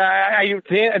 Yeah,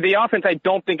 the offense I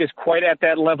don't think is quite at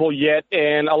that level yet,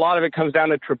 and a lot of it comes down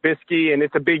to Trubisky, and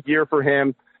it's a big year for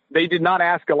him. They did not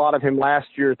ask a lot of him last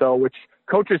year, though, which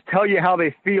coaches tell you how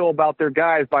they feel about their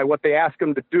guys by what they ask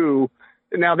them to do.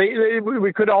 Now,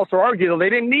 we could also argue, though, they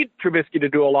didn't need Trubisky to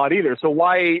do a lot either. So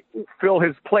why fill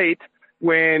his plate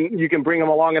when you can bring him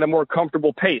along at a more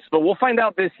comfortable pace? But we'll find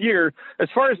out this year. As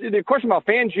far as the question about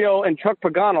Fangio and Chuck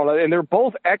Pagano, and they're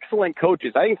both excellent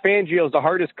coaches. I think Fangio is the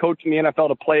hardest coach in the NFL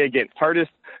to play against,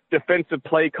 hardest defensive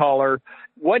play caller.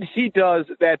 What he does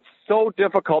that's so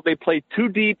difficult, they play two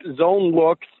deep zone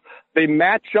looks. They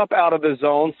match up out of the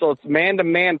zone, so it's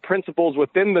man-to-man principles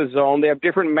within the zone. They have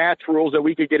different match rules that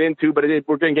we could get into, but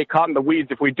we're going to get caught in the weeds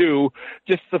if we do.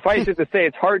 Just suffice it to say,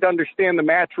 it's hard to understand the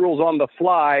match rules on the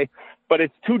fly, but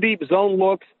it's two deep zone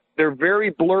looks. They're very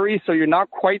blurry, so you're not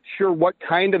quite sure what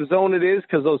kind of zone it is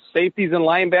because those safeties and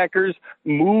linebackers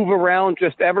move around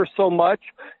just ever so much.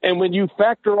 And when you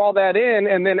factor all that in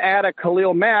and then add a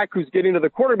Khalil Mack who's getting to the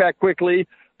quarterback quickly,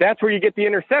 that's where you get the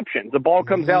interception. The ball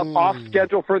comes out off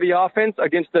schedule for the offense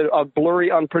against a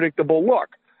blurry, unpredictable look.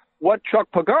 What Chuck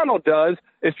Pagano does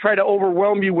is try to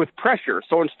overwhelm you with pressure.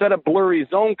 So instead of blurry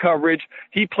zone coverage,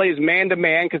 he plays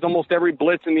man-to-man because almost every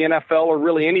blitz in the NFL or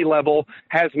really any level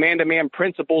has man-to-man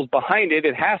principles behind it.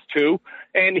 It has to.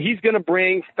 And he's going to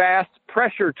bring fast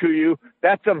pressure to you.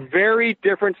 That's a very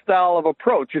different style of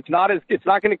approach. It's not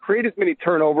going to create as many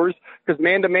turnovers because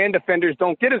man-to-man defenders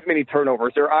don't get as many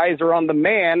turnovers. Their eyes are on the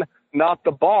man, not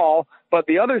the ball. But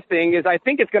the other thing is I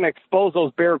think it's going to expose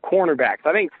those Bear cornerbacks.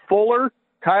 I think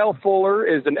Kyle Fuller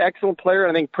is an excellent player,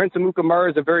 and I think Prince Amukamara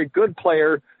is a very good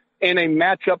player in a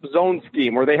matchup zone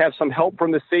scheme where they have some help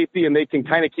from the safety and they can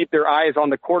kind of keep their eyes on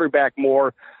the quarterback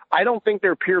more. I don't think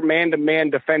they're pure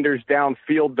man-to-man defenders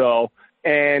downfield, though.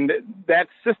 And that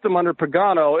system under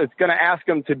Pagano is going to ask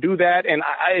them to do that, and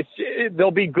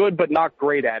they'll be good but not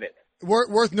great at it.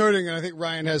 Worth noting, and I think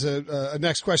Ryan has a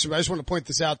next question, but I just want to point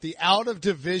this out, the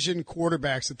out-of-division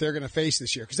quarterbacks that they're going to face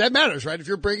this year. Because that matters, right? If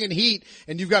you're bringing heat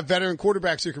and you've got veteran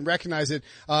quarterbacks who can recognize it,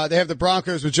 they have the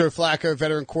Broncos with Joe Flacco,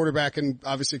 veteran quarterback, and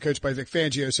obviously coached by Vic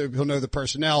Fangio, so he'll know the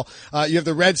personnel. You have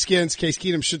the Redskins. Case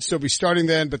Keenum should still be starting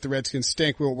then, but the Redskins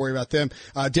stink. We won't worry about them.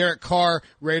 Derek Carr,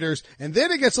 Raiders. And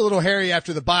then it gets a little hairy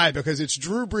after the bye because it's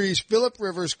Drew Brees, Phillip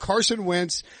Rivers, Carson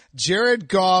Wentz, Jared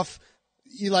Goff,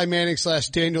 Eli Manning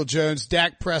 / Daniel Jones,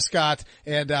 Dak Prescott,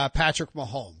 and Patrick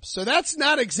Mahomes. So that's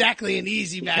not exactly an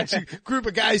easy match group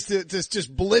of guys to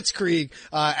just blitzkrieg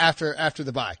after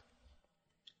the bye.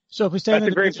 So if we stay that's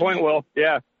a great point, Will.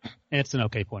 Yeah, it's an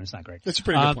okay point. It's not great. It's a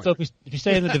pretty good point. So if you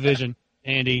stay in the division,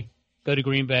 Andy, go to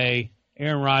Green Bay.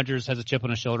 Aaron Rodgers has a chip on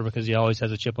his shoulder because he always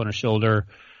has a chip on his shoulder.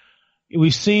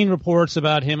 We've seen reports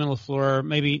about him and LaFleur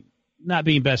maybe not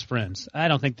being best friends. I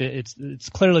don't think that it's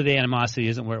clearly the animosity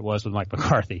isn't where it was with Mike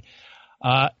McCarthy.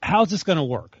 How's this going to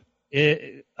work?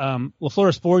 LaFleur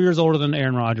is 4 years older than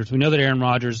Aaron Rodgers. We know that Aaron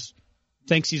Rodgers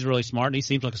thinks he's really smart, and he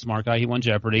seems like a smart guy. He won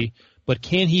Jeopardy. But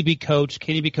can he be coached?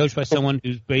 Can he be coached by someone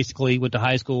who's basically went to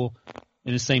high school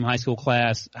in the same high school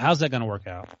class? How's that going to work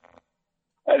out?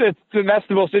 That's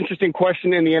the most interesting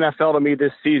question in the NFL to me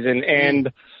this season.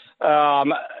 And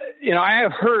I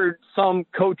have heard some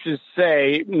coaches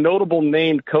say, notable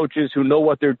named coaches who know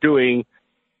what they're doing,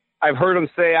 I've heard them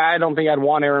say, I don't think I'd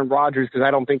want Aaron Rodgers because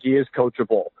I don't think he is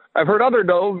coachable. I've heard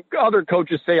other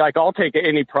coaches say, like, I'll take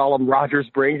any problem Rodgers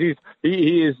brings.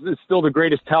 He is still the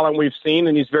greatest talent we've seen,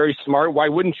 and he's very smart. Why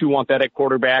wouldn't you want that at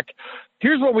quarterback?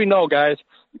 Here's what we know, guys.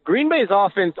 Green Bay's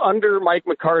offense under Mike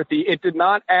McCarthy, it did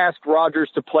not ask Rodgers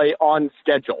to play on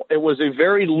schedule. It was a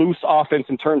very loose offense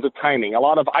in terms of timing. A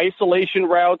lot of isolation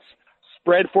routes,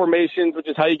 spread formations, which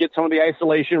is how you get some of the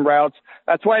isolation routes.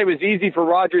 That's why it was easy for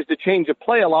Rodgers to change a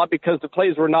play a lot because the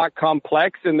plays were not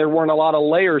complex and there weren't a lot of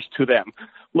layers to them.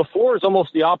 LaFleur is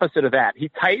almost the opposite of that. He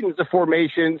tightens the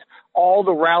formations. All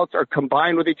the routes are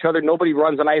combined with each other. Nobody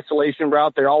runs an isolation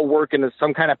route. They all work in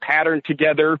some kind of pattern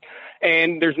together.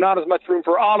 And there's not as much room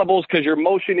for audibles because you're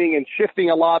motioning and shifting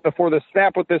a lot before the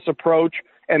snap with this approach.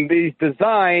 And these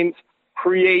designs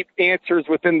create answers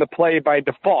within the play by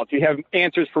default. You have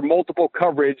answers for multiple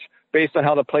coverage based on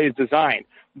how the play is designed.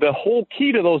 The whole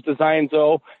key to those designs,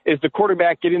 though, is the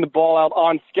quarterback getting the ball out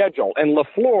on schedule. And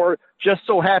LaFleur just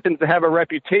so happens to have a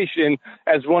reputation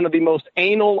as one of the most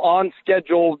anal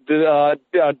on-schedule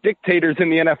dictators in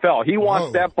the NFL. He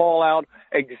wants that ball out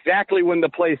exactly when the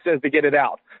play says to get it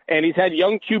out. And he's had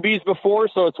young QBs before,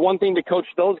 so it's one thing to coach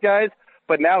those guys.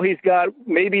 But now he's got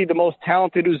maybe the most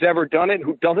talented who's ever done it,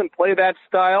 who doesn't play that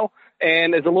style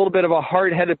and is a little bit of a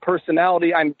hard-headed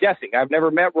personality, I'm guessing. I've never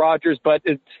met Rodgers, but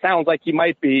it sounds like he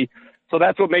might be. So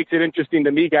that's what makes it interesting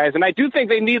to me, guys. And I do think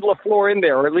they need LaFleur in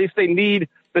there, or at least they need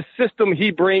the system he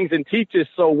brings and teaches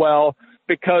so well,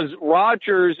 because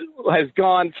Rodgers has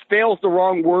gone, stale's the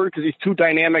wrong word because he's too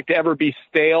dynamic to ever be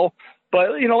stale.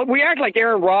 But, we act like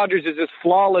Aaron Rodgers is this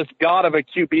flawless god of a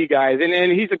QB, guys.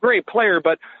 And he's a great player,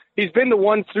 but he's been to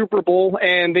one Super Bowl,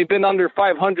 and they've been under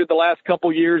 500 the last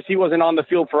couple years. He wasn't on the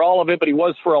field for all of it, but he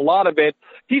was for a lot of it.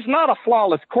 He's not a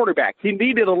flawless quarterback. He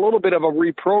needed a little bit of a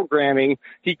reprogramming.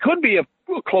 He could be a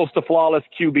close to flawless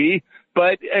QB,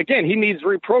 but, again, he needs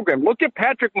reprogram. Look at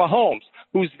Patrick Mahomes,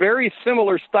 who's very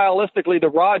similar stylistically to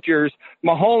Rodgers.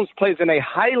 Mahomes plays in a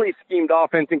highly schemed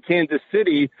offense in Kansas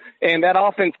City, and that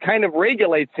offense kind of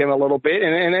regulates him a little bit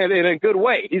and in a good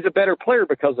way. He's a better player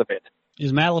because of it.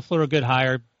 Is Matt LaFleur a good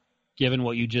hire, given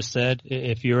what you just said?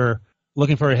 If you're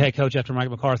looking for a head coach after Mike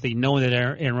McCarthy, knowing that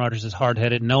Aaron Rodgers is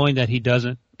hard-headed, knowing that he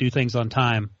doesn't do things on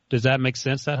time, does that make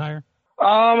sense, that hire?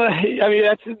 Now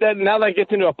that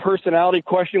gets into a personality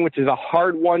question, which is a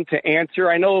hard one to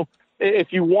answer. I know if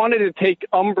you wanted to take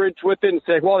umbrage with it and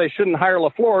say, well, they shouldn't hire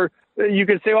LaFleur, you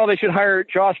could say, well, they should hire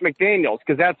Josh McDaniels,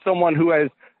 because that's someone who has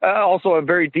also a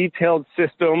very detailed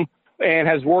system and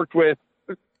has worked with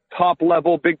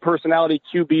top-level, big personality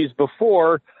QBs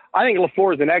before. I think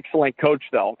LaFleur is an excellent coach,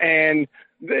 though. And,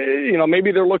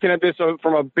 maybe they're looking at this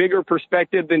from a bigger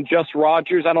perspective than just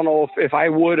Rodgers. I don't know if I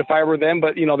would if I were them,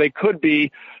 but, they could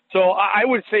be. So I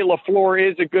would say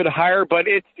LaFleur is a good hire, but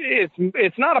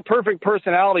it's not a perfect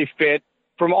personality fit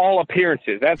from all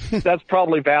appearances. That's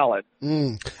probably valid.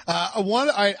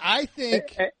 I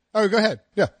think. Oh, go ahead.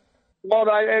 Yeah. Well,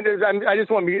 I just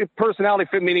want to be personality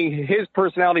fit, meaning his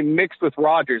personality mixed with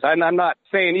Rodgers. I'm not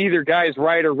saying either guy is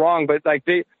right or wrong, but like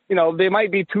they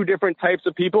might be two different types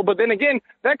of people. But then again,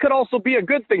 that could also be a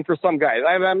good thing for some guys.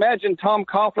 I imagine Tom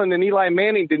Coughlin and Eli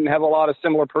Manning didn't have a lot of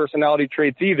similar personality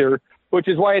traits either. which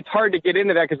is why it's hard to get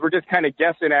into that because we're just kind of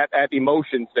guessing at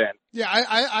emotions then. Yeah,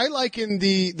 I liken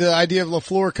the idea of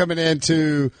LaFleur coming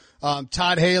into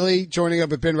Todd Haley joining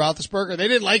up with Ben Roethlisberger. They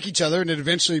didn't like each other and it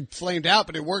eventually flamed out,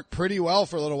 but it worked pretty well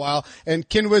for a little while. And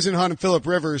Ken Whisenhunt and Phillip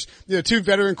Rivers, two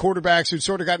veteran quarterbacks who'd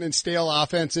sort of gotten in stale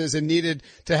offenses and needed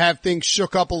to have things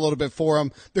shook up a little bit for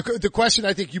them. The question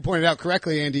I think you pointed out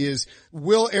correctly, Andy, is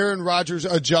will Aaron Rodgers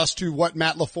adjust to what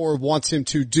Matt LaFleur wants him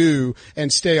to do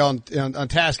and stay on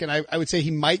task? And I would say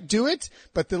he might do it,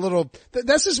 but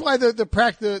this is why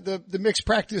the mixed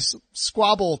practice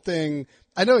squabble thing,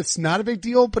 I know it's not a big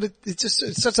deal, but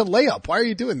it's such a layup. Why are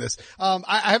you doing this?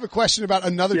 I have a question about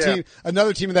another team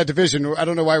in that division. I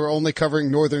don't know why we're only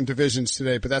covering northern divisions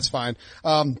today, but that's fine.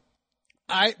 I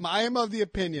am of the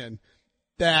opinion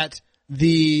that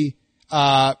the,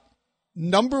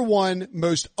 number one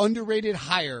most underrated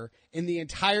hire in the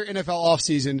entire NFL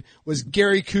offseason was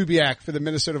Gary Kubiak for the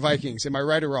Minnesota Vikings. Am I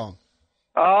right or wrong?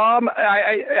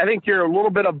 I think you're a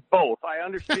little bit of both. I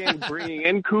understand bringing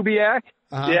in Kubiak.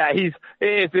 Yeah,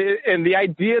 and the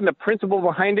idea and the principle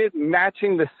behind it,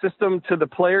 matching the system to the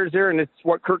players there, and it's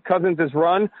what Kirk Cousins has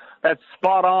run, that's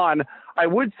spot on. I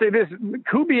would say this,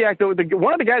 Kubiak, though,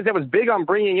 one of the guys that was big on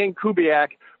bringing in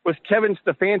Kubiak was Kevin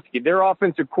Stefanski, their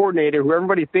offensive coordinator, who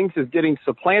everybody thinks is getting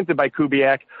supplanted by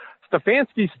Kubiak.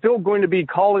 Stefanski's still going to be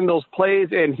calling those plays,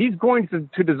 and he's going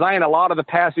to design a lot of the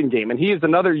passing game. And he is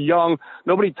another young,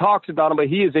 nobody talks about him, but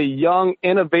he is a young,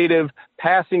 innovative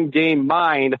passing game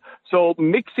mind. So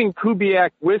mixing Kubiak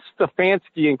with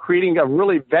Stefanski and creating a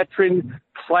really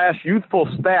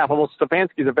veteran/youthful staff, almost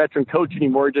Stefanski's a veteran coach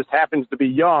anymore, he just happens to be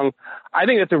young. I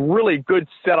think that's a really good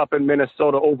setup in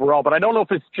Minnesota overall, but I don't know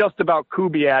if it's just about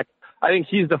Kubiak. I think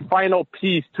he's the final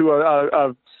piece to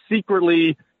a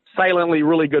secretly, silently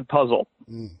really good puzzle.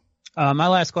 My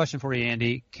last question for you,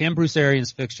 Andy. Can Bruce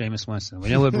Arians fix Jameis Winston? We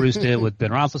know what Bruce did with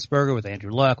Ben Roethlisberger, with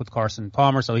Andrew Luck, with Carson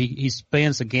Palmer. So he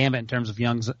spans the gamut in terms of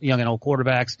young and old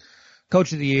quarterbacks.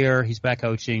 Coach of the year, he's back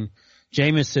coaching.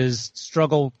 Jameis has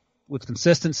struggled with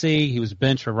consistency. He was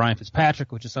benched for Ryan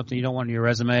Fitzpatrick, which is something you don't want on your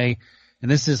resume. And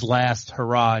this is his last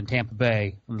hurrah in Tampa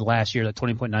Bay in the last year, that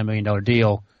 $20.9 million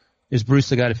deal. Is Bruce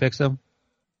the guy to fix him?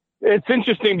 It's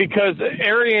interesting because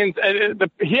Arians,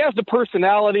 he has the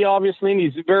personality, obviously, and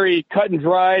he's very cut and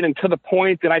dried and to the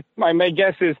point. And my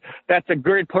guess is that's a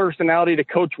great personality to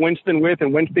coach Winston with,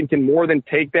 and Winston can more than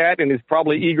take that and is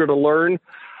probably eager to learn.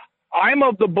 I'm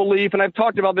of the belief, and I've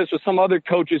talked about this with some other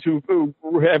coaches who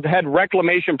have had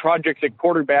reclamation projects at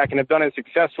quarterback and have done it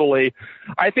successfully.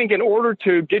 I think in order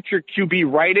to get your QB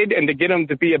righted and to get him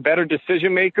to be a better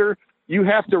decision maker, you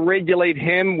have to regulate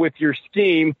him with your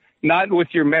scheme, not with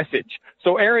your message.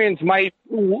 So Arians might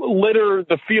litter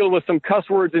the field with some cuss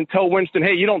words and tell Winston,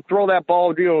 hey, you don't throw that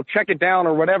ball, check it down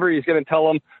or whatever he's going to tell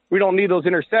him. We don't need those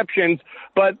interceptions,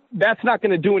 but that's not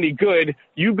going to do any good.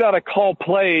 You've got to call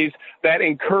plays that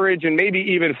encourage and maybe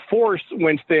even force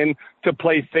Winston to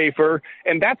play safer.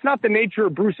 And that's not the nature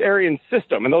of Bruce Arians'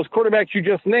 system. And those quarterbacks you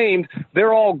just named,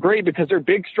 they're all great because they're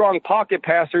big, strong pocket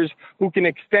passers who can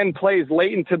extend plays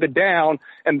late into the down.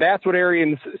 And that's what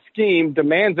Arians' scheme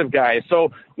demands of guys.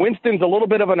 So Winston's a little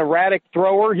bit of an erratic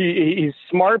thrower. He's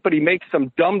smart, but he makes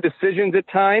some dumb decisions at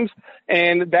times.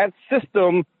 And that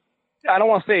system, I don't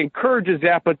want to say encourages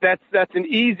that, but that's an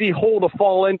easy hole to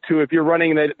fall into if you're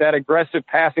running that aggressive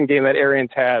passing game that Arians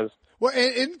has. Well,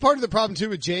 and part of the problem too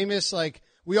with Jameis, like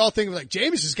we all think of like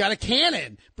Jameis has got a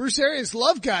cannon. Bruce Arians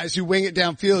love guys who wing it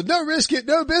downfield. No risk it,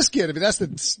 no biscuit. I mean, that's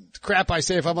the crap I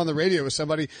say if I'm on the radio with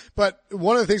somebody. But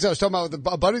one of the things I was talking about with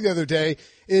a buddy the other day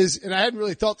is, and I hadn't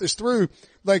really thought this through,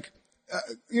 like,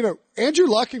 Andrew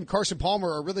Luck and Carson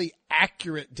Palmer are really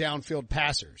accurate downfield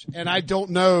passers. And I don't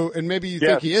know, and maybe you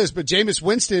think he is, but Jameis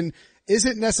Winston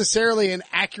isn't necessarily an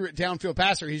accurate downfield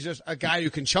passer. He's just a guy who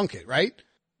can chunk it, right?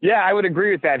 Yeah, I would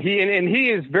agree with that. He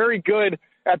is very good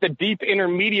at the deep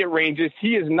intermediate ranges.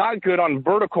 He is not good on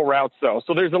vertical routes, though.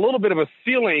 So there's a little bit of a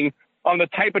ceiling on the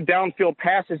type of downfield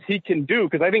passes he can do.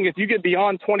 Because I think if you get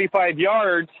beyond 25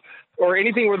 yards or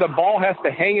anything where the ball has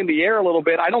to hang in the air a little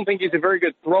bit, I don't think he's a very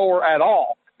good thrower at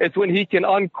all. It's when he can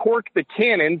uncork the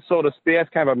cannon, so to speak.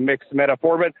 That's kind of a mixed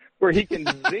metaphor, but where he can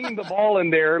zing the ball in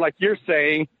there, like you're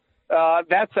saying.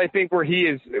 That's, I think, where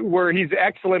he's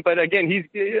excellent. But again,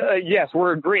 yes,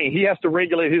 we're agreeing. He has to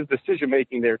regulate his decision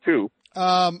making there too.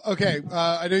 Okay.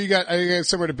 I know you got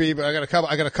somewhere to be, but I got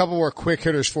a couple more quick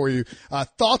hitters for you.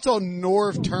 Thoughts on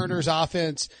Norv Turner's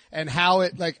offense and how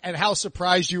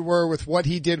surprised you were with what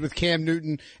he did with Cam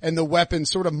Newton and the weapons,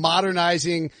 sort of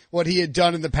modernizing what he had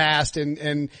done in the past,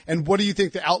 and what do you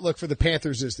think the outlook for the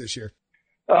Panthers is this year?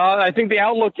 I think the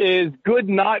outlook is good,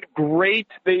 not great.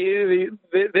 They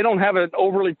don't have an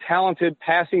overly talented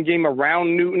passing game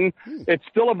around Newton. It's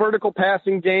still a vertical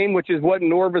passing game, which is what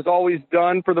Norv has always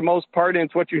done for the most part, and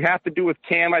it's what you have to do with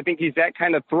Cam. I think he's that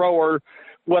kind of thrower.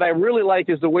 What I really like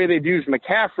is the way they've used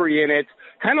McCaffrey in it,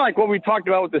 kind of like what we talked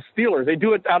about with the Steelers. They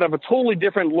do it out of a totally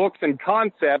different looks and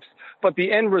concepts, but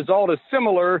the end result is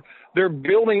similar. They're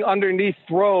building underneath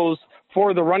throws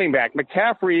for the running back.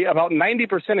 McCaffrey, about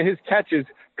 90% of his catches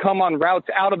come on routes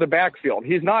out of the backfield.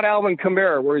 He's not Alvin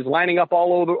Kamara, where he's lining up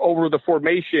all over the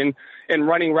formation and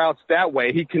running routes that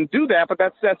way. He can do that, but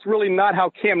that's really not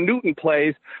how Cam Newton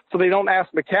plays, so they don't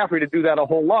ask McCaffrey to do that a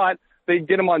whole lot. They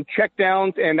get him on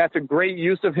checkdowns, and that's a great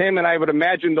use of him, and I would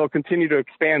imagine they'll continue to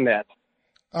expand that.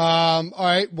 All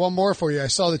right, one more for you. I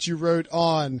saw that you wrote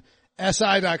on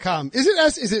SI.com. Is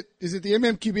it the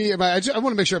MMQB? I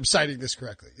want to make sure I'm citing this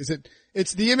correctly.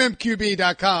 It's the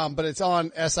MMQB.com, but it's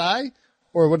on SI?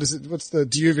 Or what is it?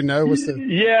 Do you even know?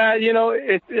 Yeah, I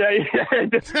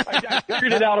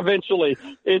figured it out eventually.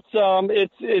 It's SI,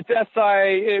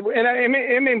 and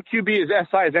MMQB is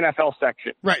SI's NFL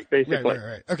section. Right. Basically.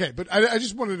 Right. Okay. But I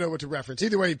just wanted to know what to reference.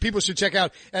 Either way, people should check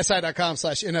out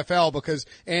SI.com/NFL because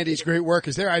Andy's great work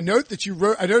is there. I noticed that you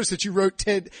wrote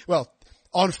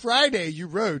on Friday,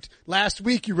 last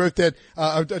week you wrote that,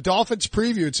 a Dolphins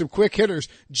preview and some quick hitters.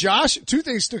 Two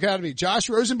things stuck out to me. Josh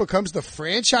Rosen becomes the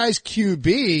franchise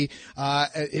QB,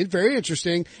 very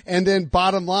interesting. And then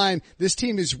bottom line, this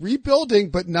team is rebuilding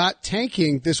but not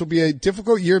tanking. This will be a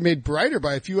difficult year made brighter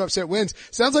by a few upset wins.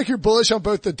 Sounds like you're bullish on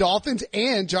both the Dolphins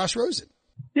and Josh Rosen.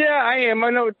 Yeah, I am. I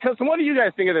know. So what do you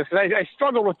guys think of this? I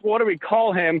struggle with what do we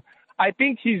call him. I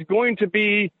think he's going to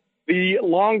be the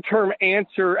long-term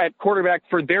answer at quarterback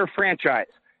for their franchise.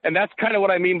 And that's kind of what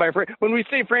I mean by when we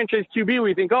say franchise QB,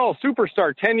 we think,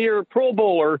 superstar, 10-year Pro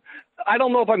Bowler. I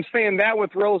don't know if I'm saying that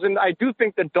with Rosen. I do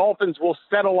think the Dolphins will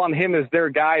settle on him as their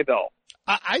guy, though.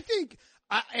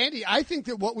 Andy, I think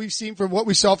that what we've seen from what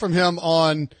we saw from him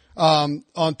on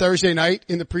Thursday night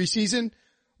in the preseason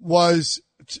was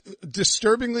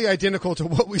disturbingly identical to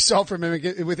what we saw from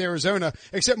him with Arizona,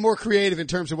 except more creative in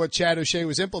terms of what Chad O'Shea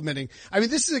was implementing. I mean,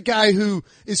 this is a guy who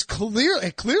is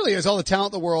clearly has all the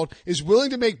talent in the world, is willing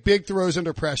to make big throws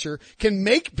under pressure, can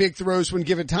make big throws when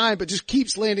given time, but just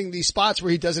keeps landing these spots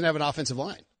where he doesn't have an offensive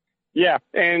line. Yeah,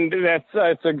 and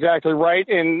that's exactly right.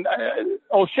 And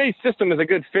O'Shea's system is a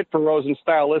good fit for Rosen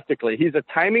stylistically. He's a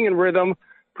timing and rhythm,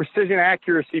 precision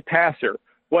accuracy passer.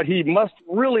 What he must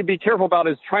really be careful about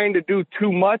is trying to do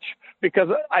too much, because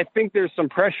I think there's some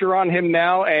pressure on him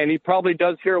now, and he probably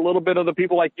does hear a little bit of the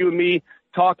people like you and me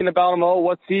talking about him.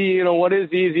 What's he, what is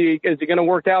he? Is he going to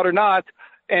work out or not?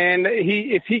 And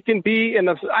if he can be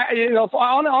honestly,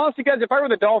 guys, if I were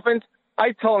the Dolphins,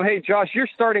 I'd tell him, hey, Josh, you're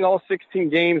starting all 16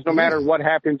 games no matter what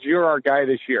happens. You're our guy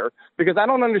this year, because I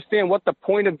don't understand what the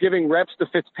point of giving reps to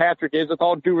Fitzpatrick is, with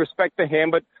all due respect to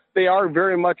him, but they are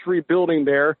very much rebuilding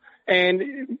there.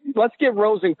 And let's get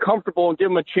Rosen comfortable and give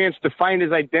him a chance to find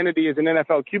his identity as an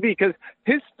NFL QB, because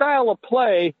his style of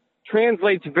play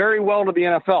translates very well to the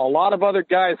NFL. A lot of other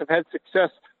guys have had success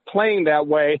playing that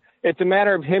way. It's a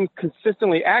matter of him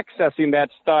consistently accessing that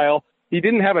style. He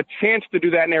didn't have a chance to do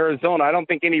that in Arizona. I don't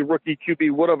think any rookie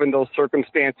QB would have in those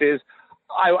circumstances.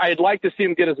 I'd like to see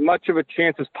him get as much of a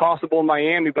chance as possible in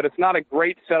Miami, but it's not a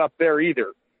great setup there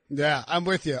either. Yeah, I'm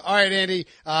with you. All right, Andy.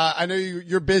 I know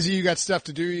you're busy. You got stuff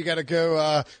to do. You got to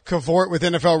go cavort with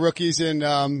NFL rookies in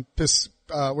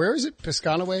where is it?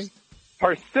 Piscataway?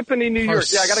 Parsippany, New York.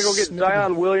 Yeah, I got to go get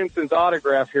Zion Williamson's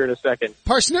autograph here in a second.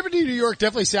 Parsippany, New York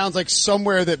definitely sounds like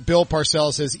somewhere that Bill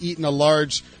Parcells has eaten a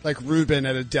large Reuben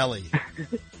at a deli.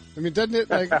 I mean, doesn't it?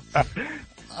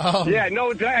 Yeah,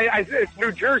 no, it's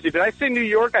New Jersey. Did I say New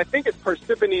York? I think it's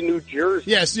Parsippany, New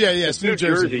Jersey. Yes, it's New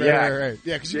Jersey. Right.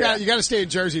 Yeah, because you got to stay in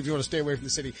Jersey if you want to stay away from the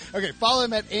city. Okay, follow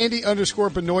him at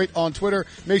Andy_Benoit on Twitter.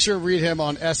 Make sure to read him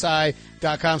on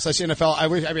SI.com/NFL.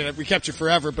 We kept you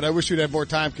forever, but I wish we'd had more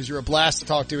time because you're a blast to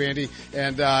talk to, Andy,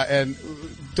 and one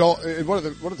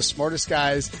of the smartest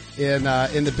guys in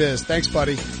the biz. Thanks,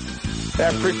 buddy. I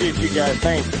appreciate you guys.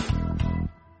 Thanks.